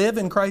ought to live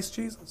in Christ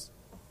Jesus?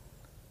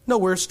 No,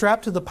 we're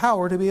strapped to the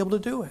power to be able to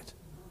do it.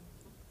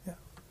 Yeah.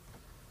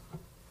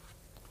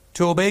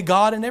 To obey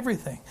God in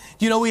everything.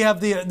 We have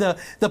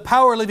the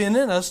power living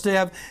in us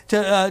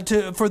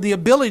for the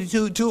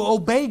ability to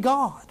obey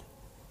God.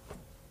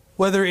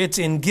 Whether it's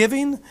in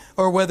giving,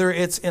 or whether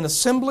it's in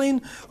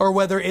assembling, or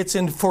whether it's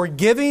in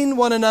forgiving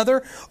one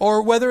another,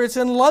 or whether it's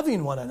in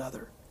loving one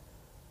another.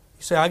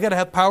 You say, I got to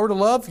have power to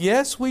love?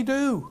 Yes, we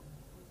do.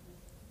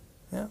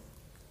 Yeah.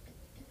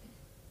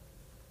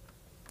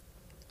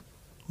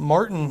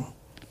 Martin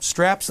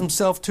straps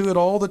himself to it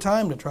all the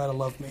time to try to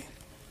love me.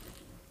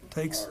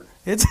 It's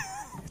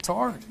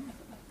hard.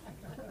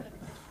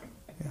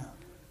 Yeah.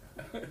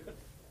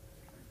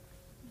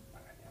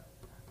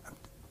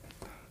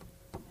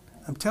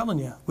 telling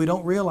you, we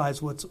don't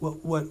realize what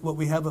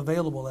we have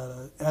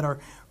available at our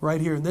right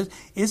here. And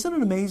isn't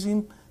it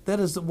amazing? That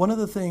is one of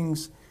the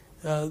things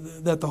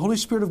that the Holy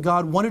Spirit of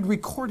God wanted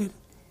recorded.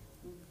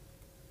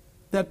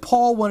 That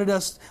Paul wanted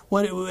us,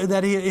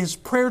 his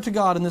prayer to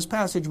God in this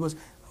passage was,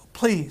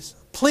 please,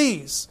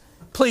 please,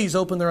 please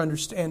open their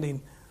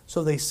understanding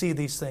so they see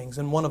these things.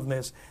 And one of them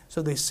is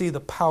so they see the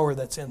power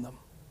that's in them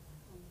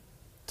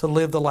to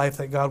live the life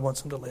that God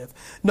wants them to live.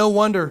 No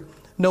wonder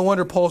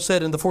Paul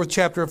said in the 4th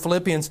chapter of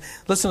Philippians,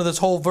 listen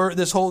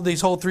to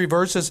these whole 3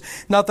 verses.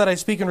 Not that I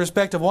speak in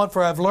respect of want,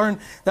 for I have learned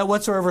that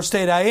whatsoever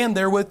state I am,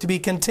 therewith to be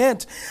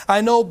content.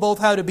 I know both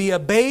how to be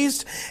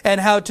abased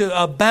and how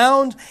to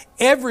abound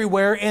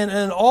everywhere, and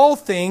in all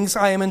things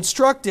I am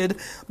instructed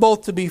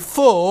both to be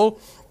full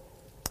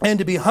and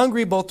to be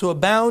hungry, both to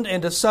abound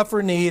and to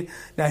suffer need.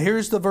 Now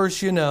here's the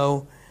verse you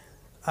know.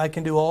 I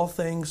can do all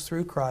things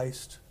through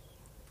Christ,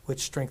 which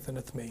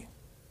strengtheneth me.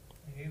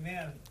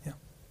 Amen. Yeah.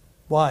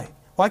 Why?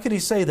 Why could he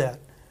say that?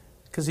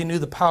 Because he knew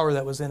the power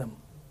that was in him.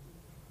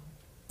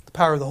 The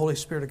power of the Holy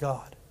Spirit of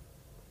God.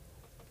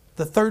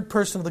 The third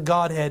person of the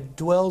Godhead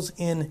dwells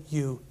in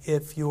you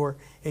if you're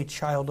a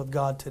child of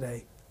God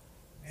today.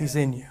 He's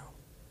in you.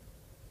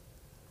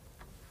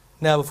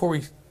 Now, before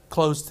we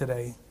close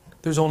today,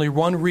 there's only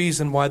one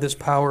reason why this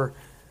power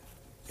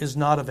is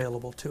not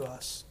available to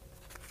us.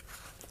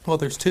 Well,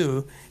 there's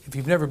 2. If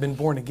you've never been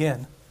born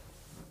again,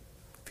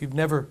 if you've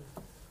never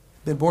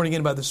been born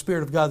again by the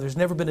Spirit of God, there's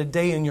never been a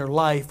day in your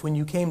life when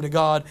you came to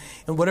God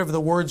and whatever the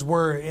words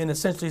were and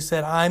essentially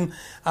said,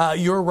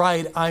 you're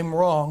right, I'm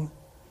wrong.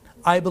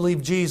 I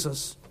believe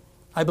Jesus.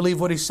 I believe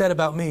what He said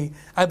about me.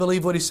 I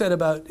believe what He said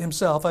about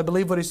Himself. I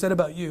believe what He said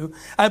about you.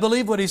 I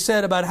believe what He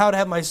said about how to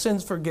have my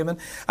sins forgiven.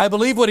 I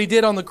believe what He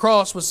did on the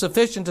cross was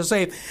sufficient to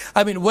save.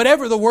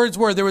 Whatever the words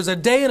were, there was a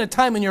day and a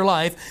time in your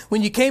life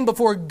when you came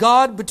before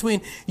God,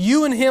 between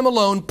you and Him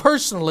alone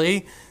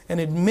personally, and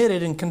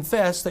admitted and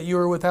confessed that you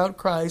were without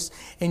Christ,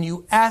 and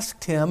you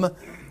asked Him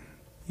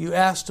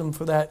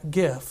for that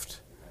gift.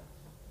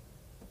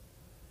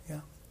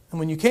 Yeah.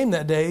 And when you came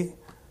that day,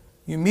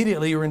 you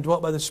immediately were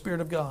indwelt by the Spirit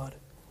of God.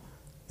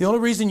 The only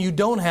reason you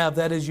don't have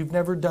that is you've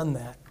never done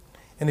that.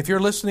 And if you're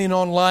listening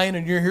online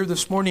and you're here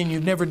this morning and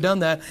you've never done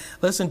that,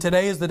 listen,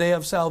 today is the day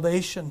of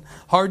salvation.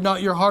 Harden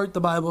not your heart,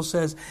 the Bible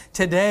says.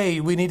 Today,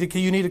 you need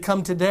to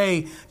come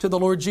today to the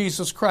Lord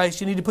Jesus Christ.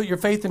 You need to put your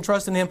faith and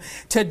trust in Him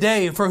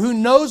today. For who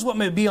knows what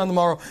may be on the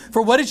morrow?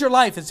 For what is your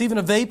life? It's even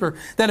a vapor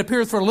that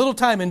appeareth for a little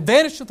time and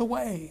vanisheth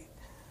away.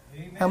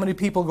 Amen. How many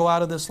people go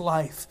out of this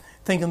life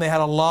thinking they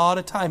had a lot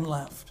of time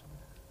left?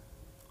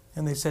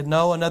 And they said,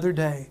 no, another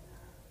day.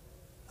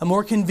 A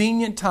more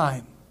convenient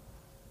time.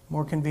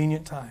 More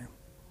convenient time.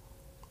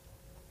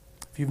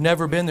 If you've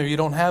never been there, you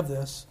don't have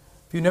this.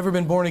 If you've never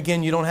been born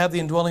again, you don't have the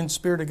indwelling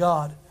Spirit of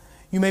God.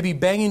 You may be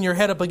banging your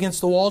head up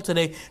against the wall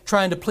today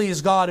trying to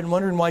please God and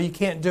wondering why you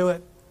can't do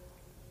it.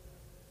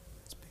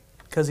 It's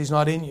because He's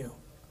not in you.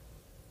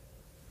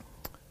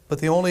 But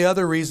the only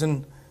other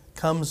reason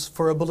comes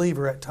for a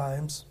believer at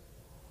times.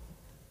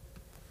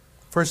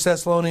 1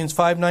 Thessalonians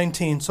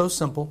 5:19, so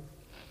simple.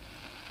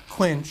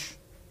 Quench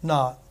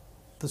not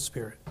the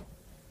Spirit.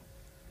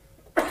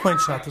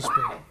 Quench not the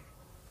Spirit.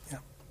 Yeah.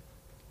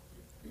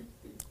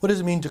 What does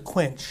it mean to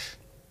quench?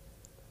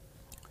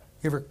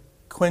 You ever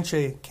quench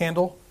a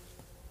candle?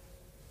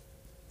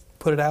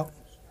 Put it out?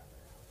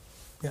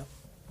 Yeah.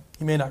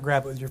 You may not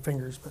grab it with your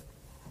fingers, but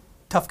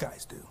tough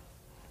guys do.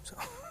 So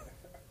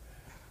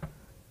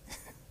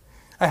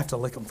I have to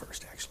lick them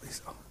first, actually.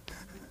 So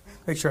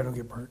make sure I don't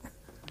get burnt.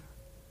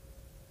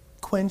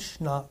 Quench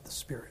not the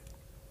Spirit.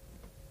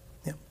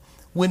 Yeah.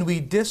 When we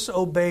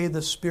disobey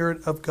the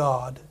Spirit of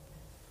God,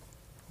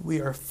 we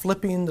are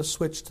flipping the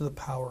switch to the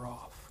power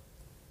off.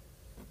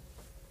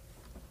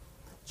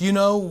 Do you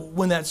know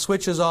when that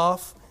switch is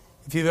off,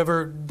 if you've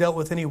ever dealt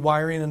with any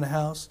wiring in the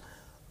house,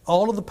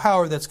 all of the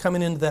power that's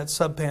coming into that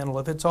sub panel,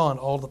 if it's on,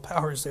 all the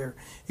power is there.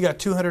 You got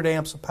 200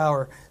 amps of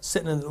power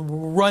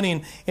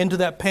running into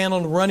that panel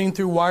and running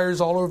through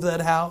wires all over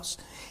that house.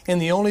 And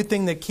the only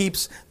thing that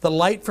keeps the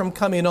light from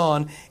coming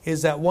on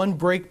is that one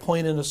break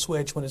point in a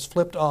switch. When it's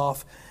flipped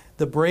off,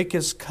 the break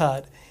is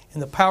cut,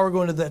 and the power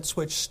going to that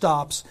switch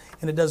stops,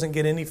 and it doesn't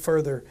get any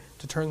further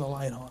to turn the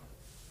light on.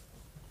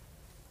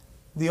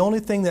 The only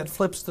thing that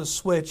flips the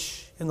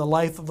switch in the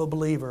life of a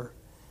believer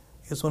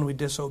is when we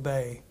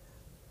disobey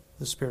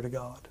the Spirit of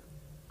God.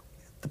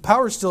 The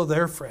power is still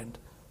there, friend.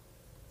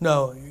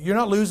 No, you're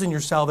not losing your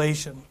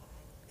salvation.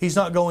 He's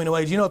not going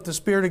away. Do you know if the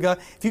Spirit of God,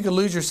 if you could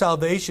lose your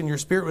salvation, your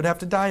spirit would have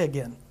to die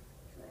again.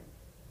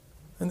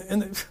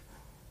 And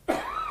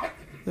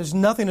there's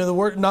nothing in the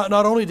Word. Not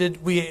only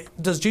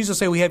does Jesus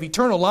say we have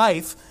eternal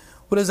life,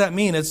 what does that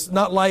mean? It's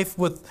not life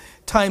with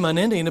time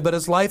unending, but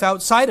it's life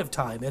outside of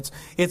time.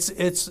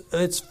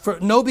 It's for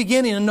no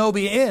beginning and no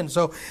end.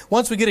 So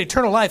once we get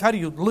eternal life, how do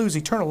you lose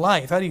eternal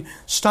life? How do you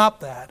stop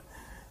that?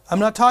 I'm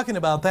not talking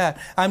about that.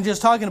 I'm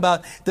just talking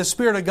about the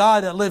Spirit of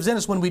God that lives in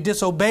us when we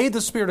disobey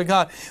the Spirit of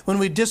God. When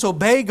we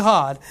disobey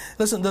God,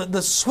 listen,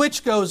 the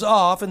switch goes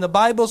off, and the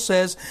Bible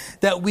says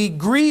that we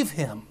grieve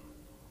Him.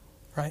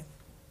 Right?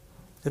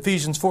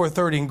 Ephesians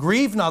 4:30, and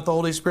grieve not the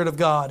Holy Spirit of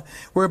God,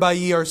 whereby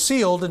ye are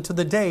sealed unto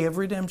the day of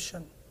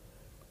redemption.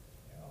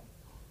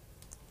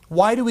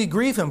 Why do we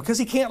grieve Him? Because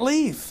He can't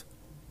leave.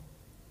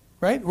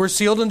 Right? We're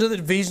sealed into the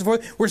Ephesians 4.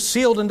 We're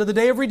sealed into the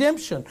day of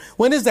redemption.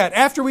 When is that?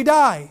 After we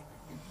die.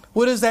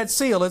 What is that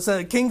seal? It's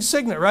a king's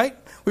signet, right?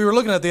 We were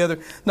looking at the other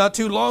not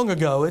too long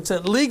ago. It's a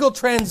legal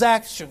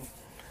transaction.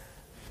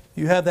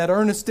 You have that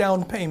earnest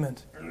down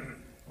payment.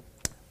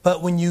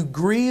 But when you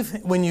grieve,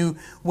 when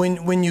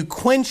you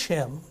quench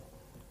Him,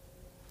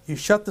 you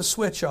shut the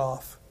switch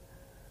off,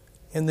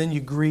 and then you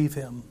grieve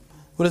Him.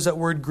 What does that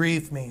word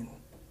grieve mean?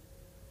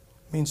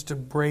 It means to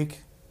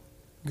break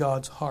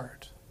God's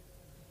heart.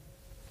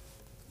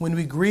 When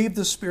we grieve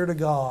the Spirit of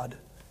God,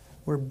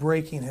 we're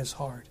breaking His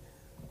heart.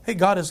 Hey,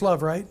 God is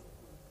love, right?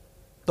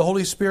 The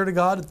Holy Spirit of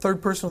God, the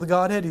third person of the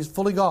Godhead, He's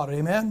fully God.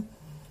 Amen?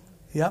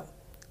 Yep.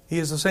 He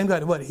is the same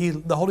God. What?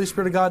 The Holy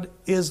Spirit of God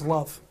is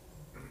love.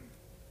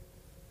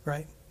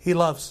 Right? He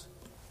loves.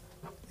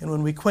 And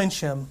when we quench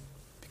Him,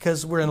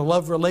 because we're in a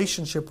love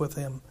relationship with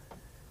Him,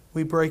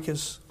 we break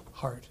His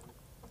heart.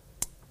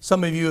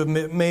 Some of you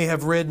may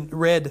have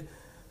read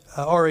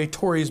R.A.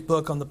 Torrey's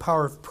book on the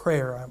power of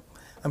prayer.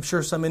 I'm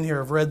sure some in here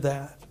have read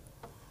that.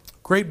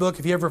 Great book.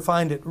 If you ever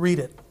find it, read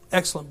it.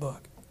 Excellent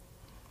book.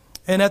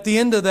 And at the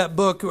end of that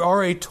book,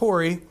 R.A.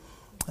 Torrey,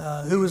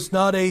 who was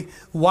not a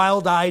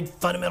wild-eyed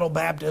fundamental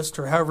Baptist,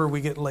 or however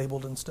we get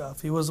labeled and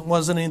stuff. He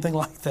wasn't anything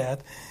like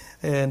that.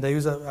 And he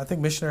was, I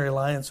think, Missionary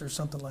Alliance or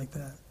something like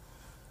that.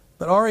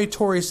 But R.A.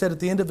 Torrey said at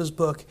the end of his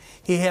book,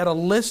 he had a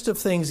list of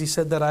things, he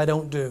said, that I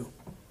don't do.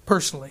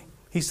 Personally,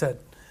 he said,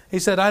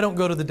 I don't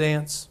go to the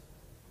dance.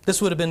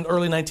 This would have been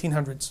early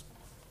 1900s.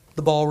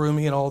 The ballroom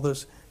and all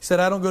those. He said,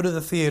 I don't go to the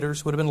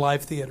theaters. Would have been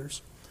live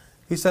theaters.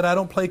 He said, I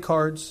don't play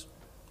cards.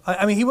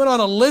 I mean, he went on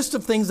a list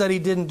of things that he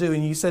didn't do.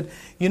 And he said,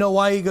 you know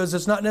why? He goes,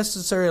 it's not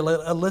necessarily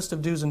a list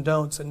of do's and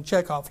don'ts and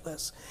check-off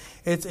lists.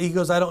 He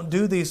goes, I don't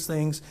do these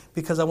things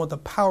because I want the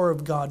power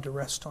of God to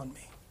rest on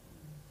me.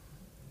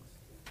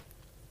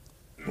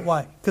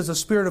 Why? Because the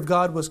Spirit of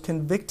God was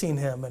convicting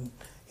him, and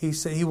he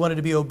said he wanted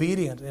to be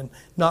obedient and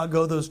not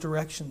go those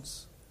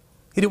directions.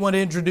 He didn't want to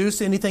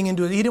introduce anything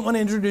into it. He didn't want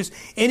to introduce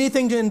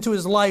anything into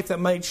his life that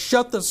might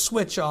shut the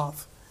switch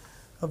off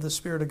of the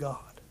Spirit of God.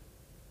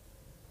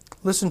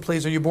 Listen,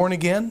 please. Are you born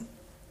again?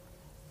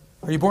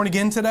 Are you born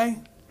again today?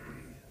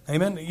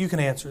 Amen. You can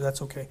answer.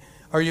 That's okay.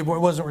 Are you born?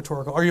 It wasn't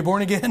rhetorical. Are you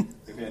born again?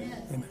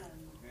 Amen. Amen.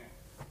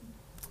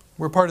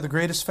 We're part of the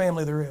greatest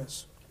family there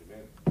is.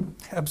 Amen.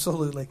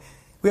 Absolutely.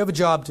 We have a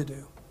job to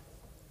do,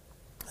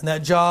 and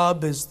that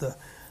job is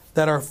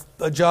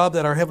a job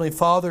that our Heavenly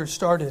Father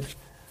started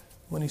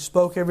when He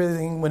spoke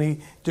everything, when He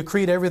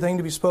decreed everything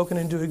to be spoken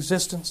into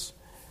existence.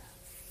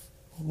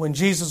 When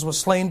Jesus was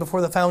slain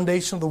before the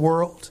foundation of the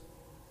world,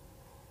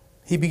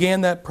 He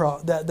began that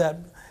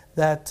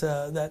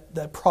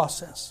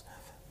process.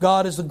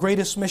 God is the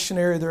greatest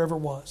missionary there ever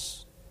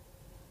was,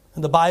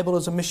 and the Bible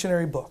is a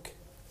missionary book.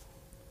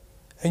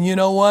 And you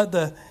know what?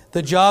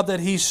 The job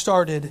that He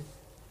started,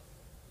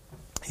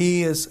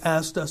 He has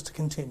asked us to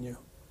continue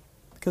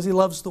because He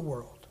loves the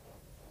world.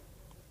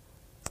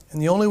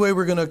 And the only way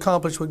we're going to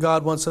accomplish what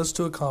God wants us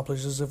to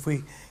accomplish is if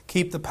we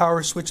keep the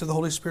power switch of the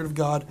Holy Spirit of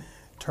God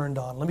turned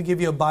on. Let me give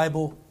you a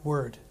Bible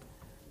word.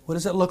 What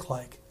does it look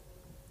like?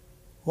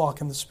 Walk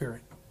in the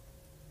Spirit.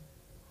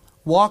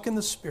 Walk in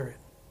the Spirit,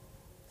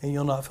 and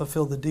you'll not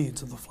fulfill the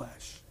deeds of the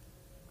flesh.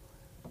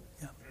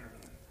 Yeah.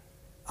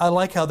 I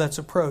like how that's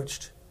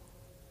approached.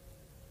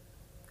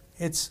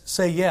 It's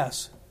say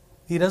yes.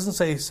 He doesn't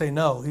say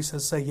no. He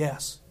says say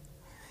yes.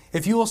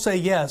 If you will say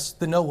yes,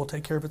 the no will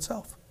take care of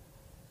itself.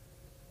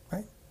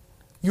 Right?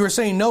 You are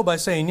saying no by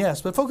saying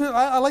yes. But focus.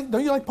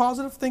 Don't you like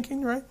positive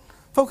thinking, right?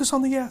 Focus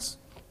on the yes.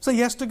 Say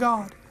yes to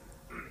God.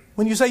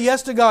 When you say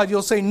yes to God,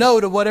 you'll say no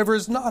to whatever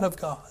is not of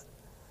God.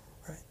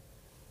 Right?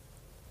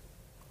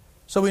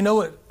 So we know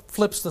what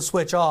flips the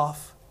switch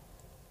off.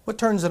 What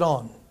turns it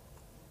on?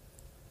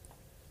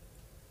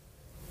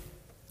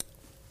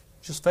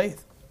 Just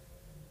faith.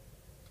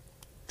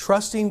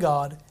 Trusting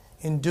God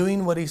in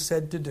doing what He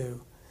said to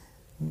do,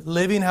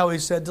 living how He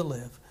said to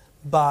live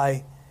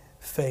by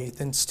faith.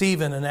 And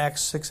Stephen in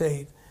Acts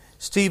 6:8,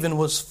 Stephen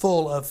was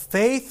full of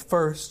faith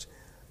first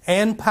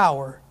and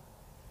power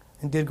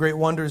and did great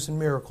wonders and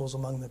miracles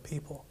among the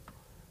people.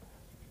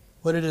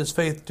 What did his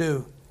faith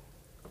do?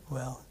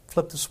 Well,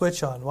 flip the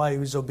switch on. Why? He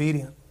was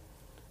obedient.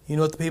 You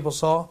know what the people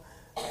saw?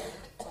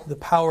 The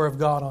power of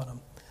God on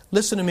him.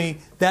 Listen to me.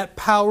 That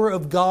power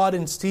of God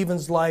in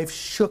Stephen's life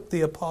shook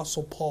the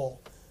Apostle Paul.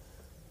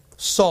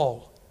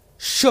 Saul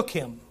shook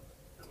him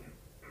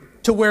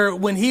to where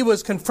when he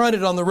was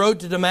confronted on the road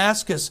to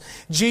Damascus,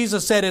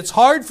 Jesus said, it's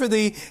hard for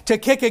thee to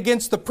kick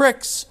against the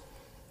pricks.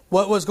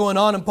 What was going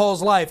on in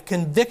Paul's life?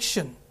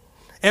 Conviction.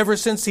 Ever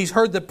since he's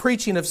heard the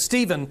preaching of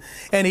Stephen,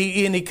 and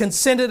he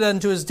consented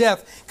unto his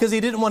death because he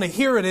didn't want to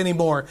hear it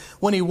anymore.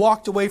 When he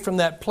walked away from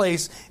that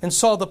place and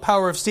saw the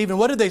power of Stephen,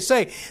 what did they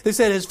say? They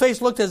said his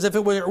face looked as if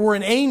it were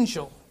an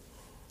angel.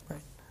 Right?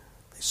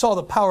 They saw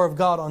the power of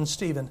God on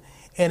Stephen.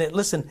 And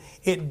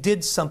it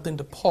did something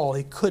to Paul.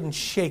 He couldn't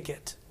shake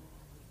it.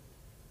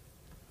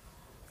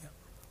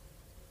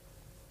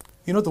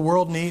 You know what the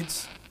world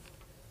needs?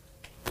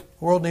 The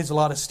world needs a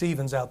lot of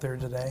Stephens out there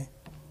today.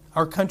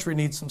 Our country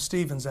needs some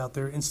Stephens out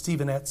there and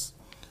Stephenettes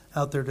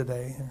out there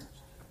today.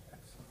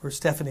 Or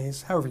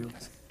Stephanies, however you want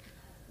to say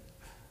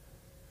it.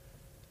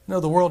 No,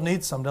 the world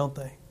needs some, don't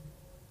they?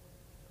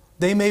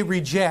 They may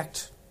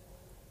reject,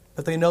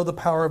 but they know the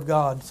power of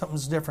God.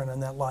 Something's different in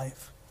that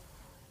life.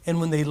 And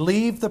when they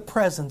leave the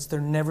presence, they're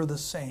never the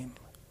same.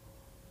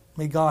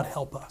 May God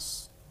help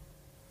us.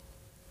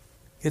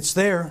 It's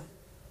there.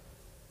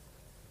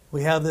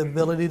 We have the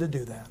ability to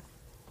do that.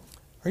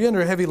 Are you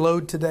under a heavy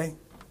load today?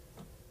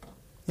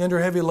 You under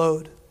a heavy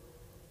load?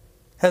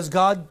 Has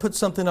God put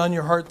something on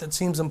your heart that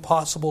seems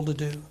impossible to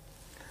do?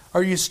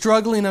 Are you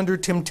struggling under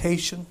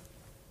temptation?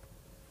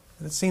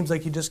 It seems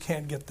like you just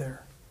can't get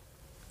there.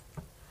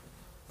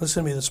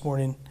 Listen to me this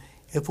morning.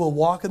 If we'll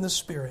walk in the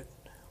Spirit,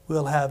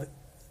 we'll have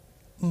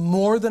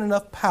more than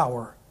enough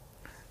power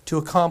to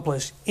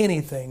accomplish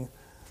anything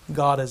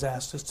God has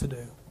asked us to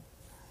do.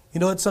 You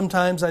know what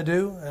sometimes I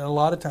do? And a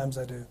lot of times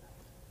I do.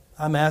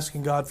 I'm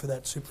asking God for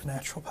that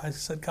supernatural. I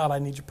said, God, I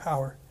need your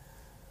power.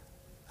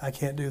 I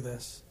can't do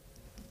this.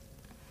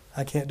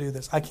 I can't do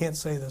this. I can't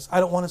say this. I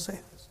don't want to say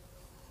this.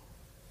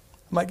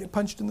 I might get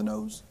punched in the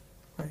nose.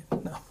 Right?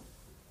 No.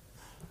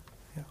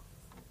 Yeah.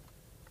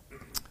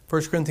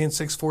 1 Corinthians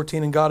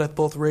 6:14, and God hath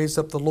both raised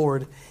up the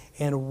Lord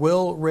and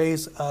will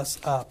raise us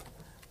up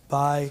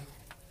by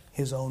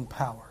His own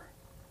power.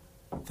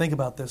 Think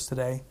about this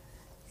today.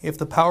 If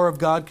the power of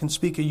God can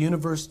speak a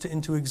universe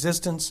into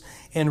existence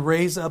and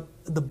raise up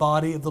the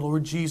body of the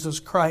Lord Jesus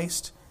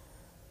Christ,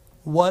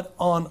 what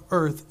on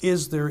earth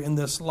is there in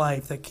this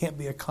life that can't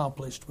be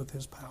accomplished with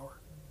His power?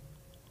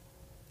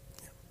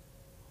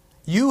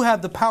 You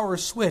have the power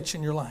switch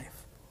in your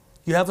life.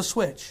 You have a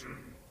switch.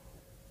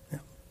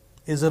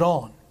 Is it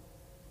on?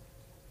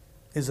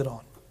 Is it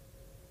on?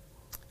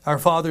 Our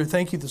Father,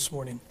 thank you this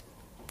morning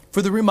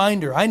for the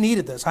reminder. I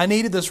needed this. I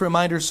needed this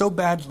reminder so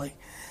badly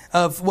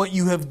of what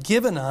you have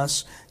given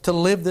us to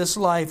live this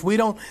life. We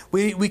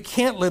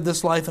can't live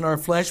this life in our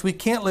flesh. We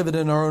can't live it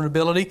in our own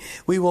ability.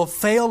 We will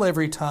fail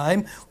every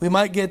time. We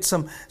might get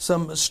some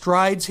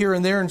strides here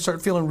and there and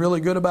start feeling really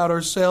good about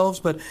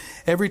ourselves, but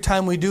every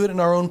time we do it in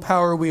our own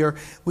power, we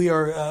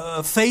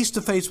are face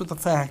to face with the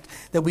fact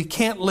that we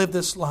can't live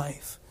this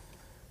life.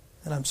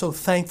 And I'm so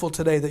thankful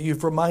today that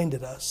you've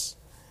reminded us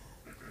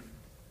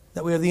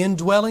that we have the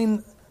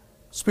indwelling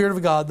Spirit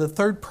of God, the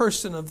third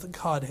person of the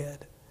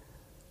Godhead.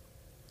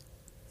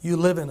 You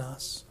live in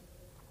us.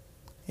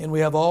 And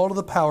we have all of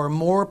the power,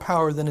 more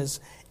power than has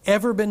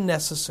ever been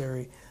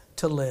necessary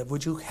to live.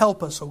 Would you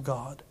help us, O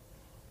God,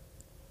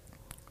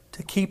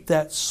 to keep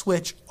that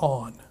switch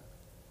on?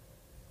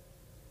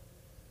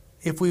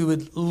 If we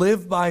would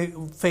live by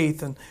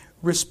faith and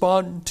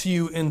respond to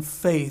you in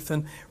faith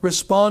and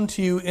respond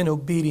to you in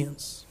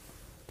obedience.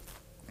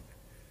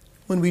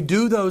 When we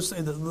do those,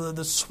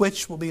 the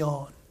switch will be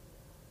on.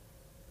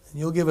 And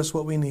you'll give us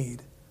what we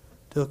need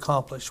to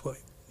accomplish what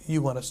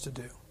you want us to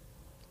do.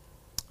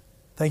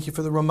 Thank you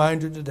for the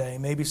reminder today.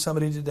 Maybe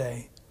somebody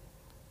today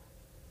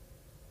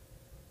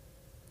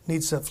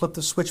needs to flip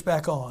the switch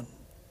back on.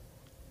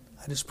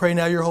 I just pray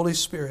now your Holy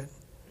Spirit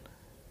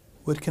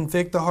would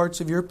convict the hearts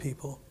of your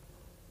people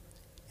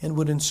and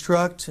would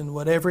instruct in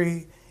what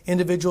every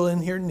individual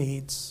in here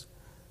needs,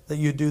 that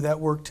you do that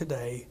work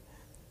today.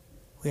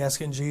 We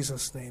ask in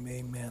Jesus' name,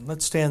 amen.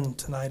 Let's stand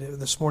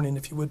this morning,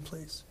 if you would,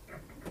 please.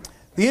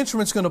 The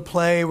instrument's going to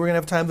play. We're going to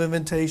have time of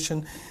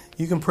invitation.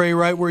 You can pray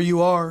right where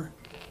you are.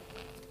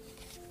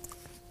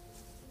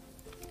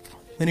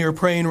 Many are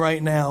praying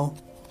right now.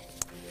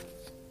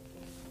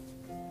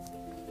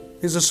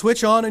 Is a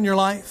switch on in your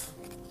life?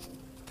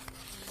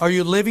 Are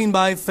you living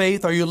by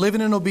faith? Are you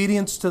living in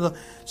obedience to the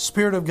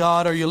Spirit of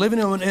God? Are you living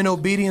in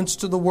obedience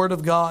to the Word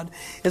of God?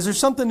 Is there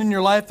something in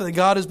your life that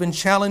God has been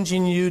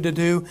challenging you to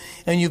do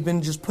and you've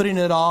been just putting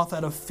it off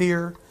out of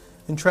fear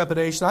and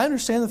trepidation? I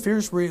understand the fear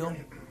is real.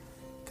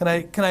 Can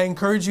I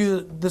encourage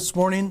you this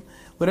morning?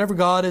 Whatever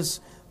God has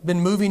been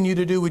moving you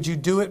to do, would you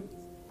do it?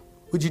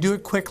 Would you do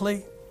it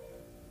quickly?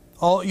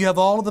 You have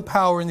all of the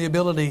power and the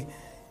ability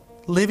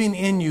living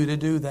in you to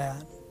do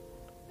that.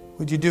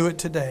 Would you do it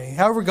today?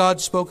 However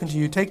God's spoken to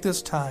you, take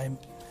this time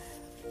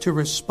to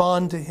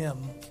respond to Him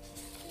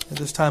at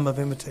this time of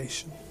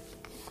invitation.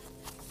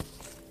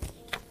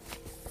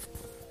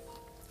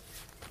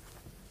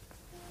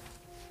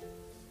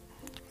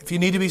 If you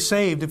need to be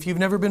saved, if you've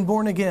never been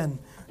born again,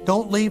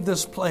 don't leave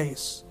this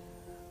place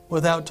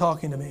without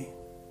talking to me.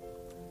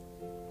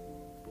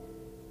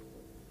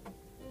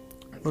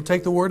 We'll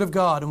take the Word of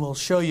God and we'll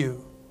show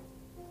you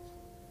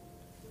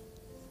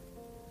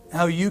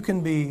how you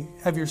can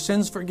have your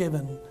sins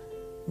forgiven,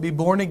 be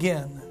born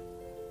again,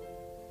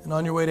 and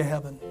on your way to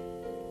heaven.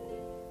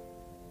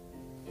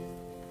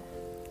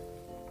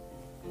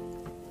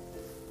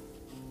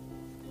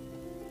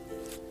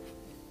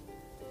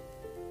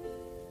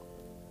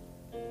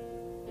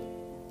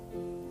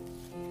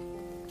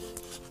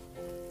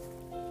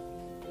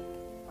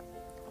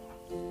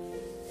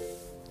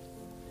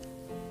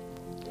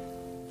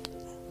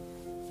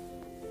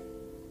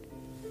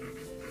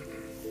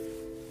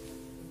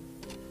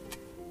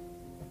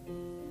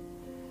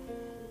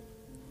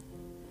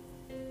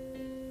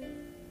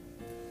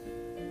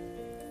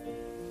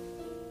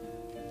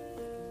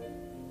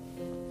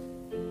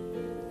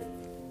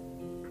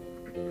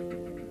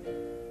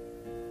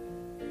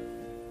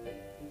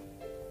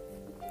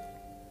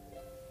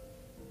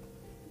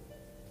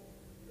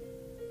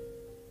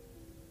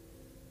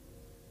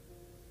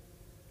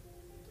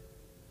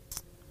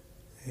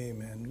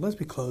 Amen. Let's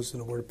be closed in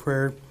a word of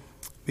prayer.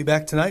 Be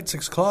back tonight,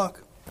 6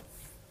 o'clock,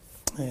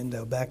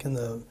 and back in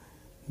the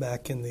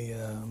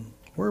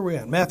where are we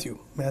at? Matthew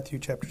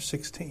chapter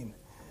 16,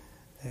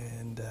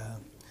 and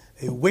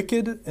a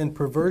wicked and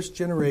perverse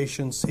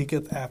generation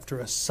seeketh after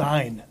a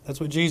sign.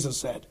 That's what Jesus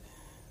said.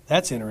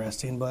 That's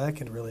interesting, but that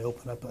could really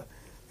open up a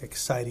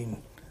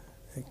exciting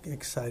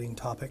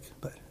topic.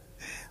 But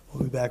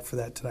we'll be back for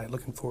that tonight.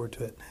 Looking forward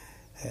to it.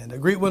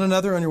 And greet one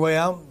another on your way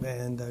out,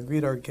 and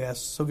greet our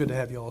guests. So good to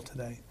have you all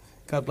today.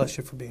 God bless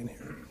you for being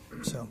here.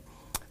 So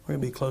we're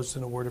going to be closed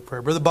in a word of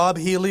prayer. Brother Bob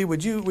Healy,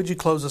 would you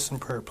close us in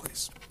prayer,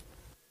 please?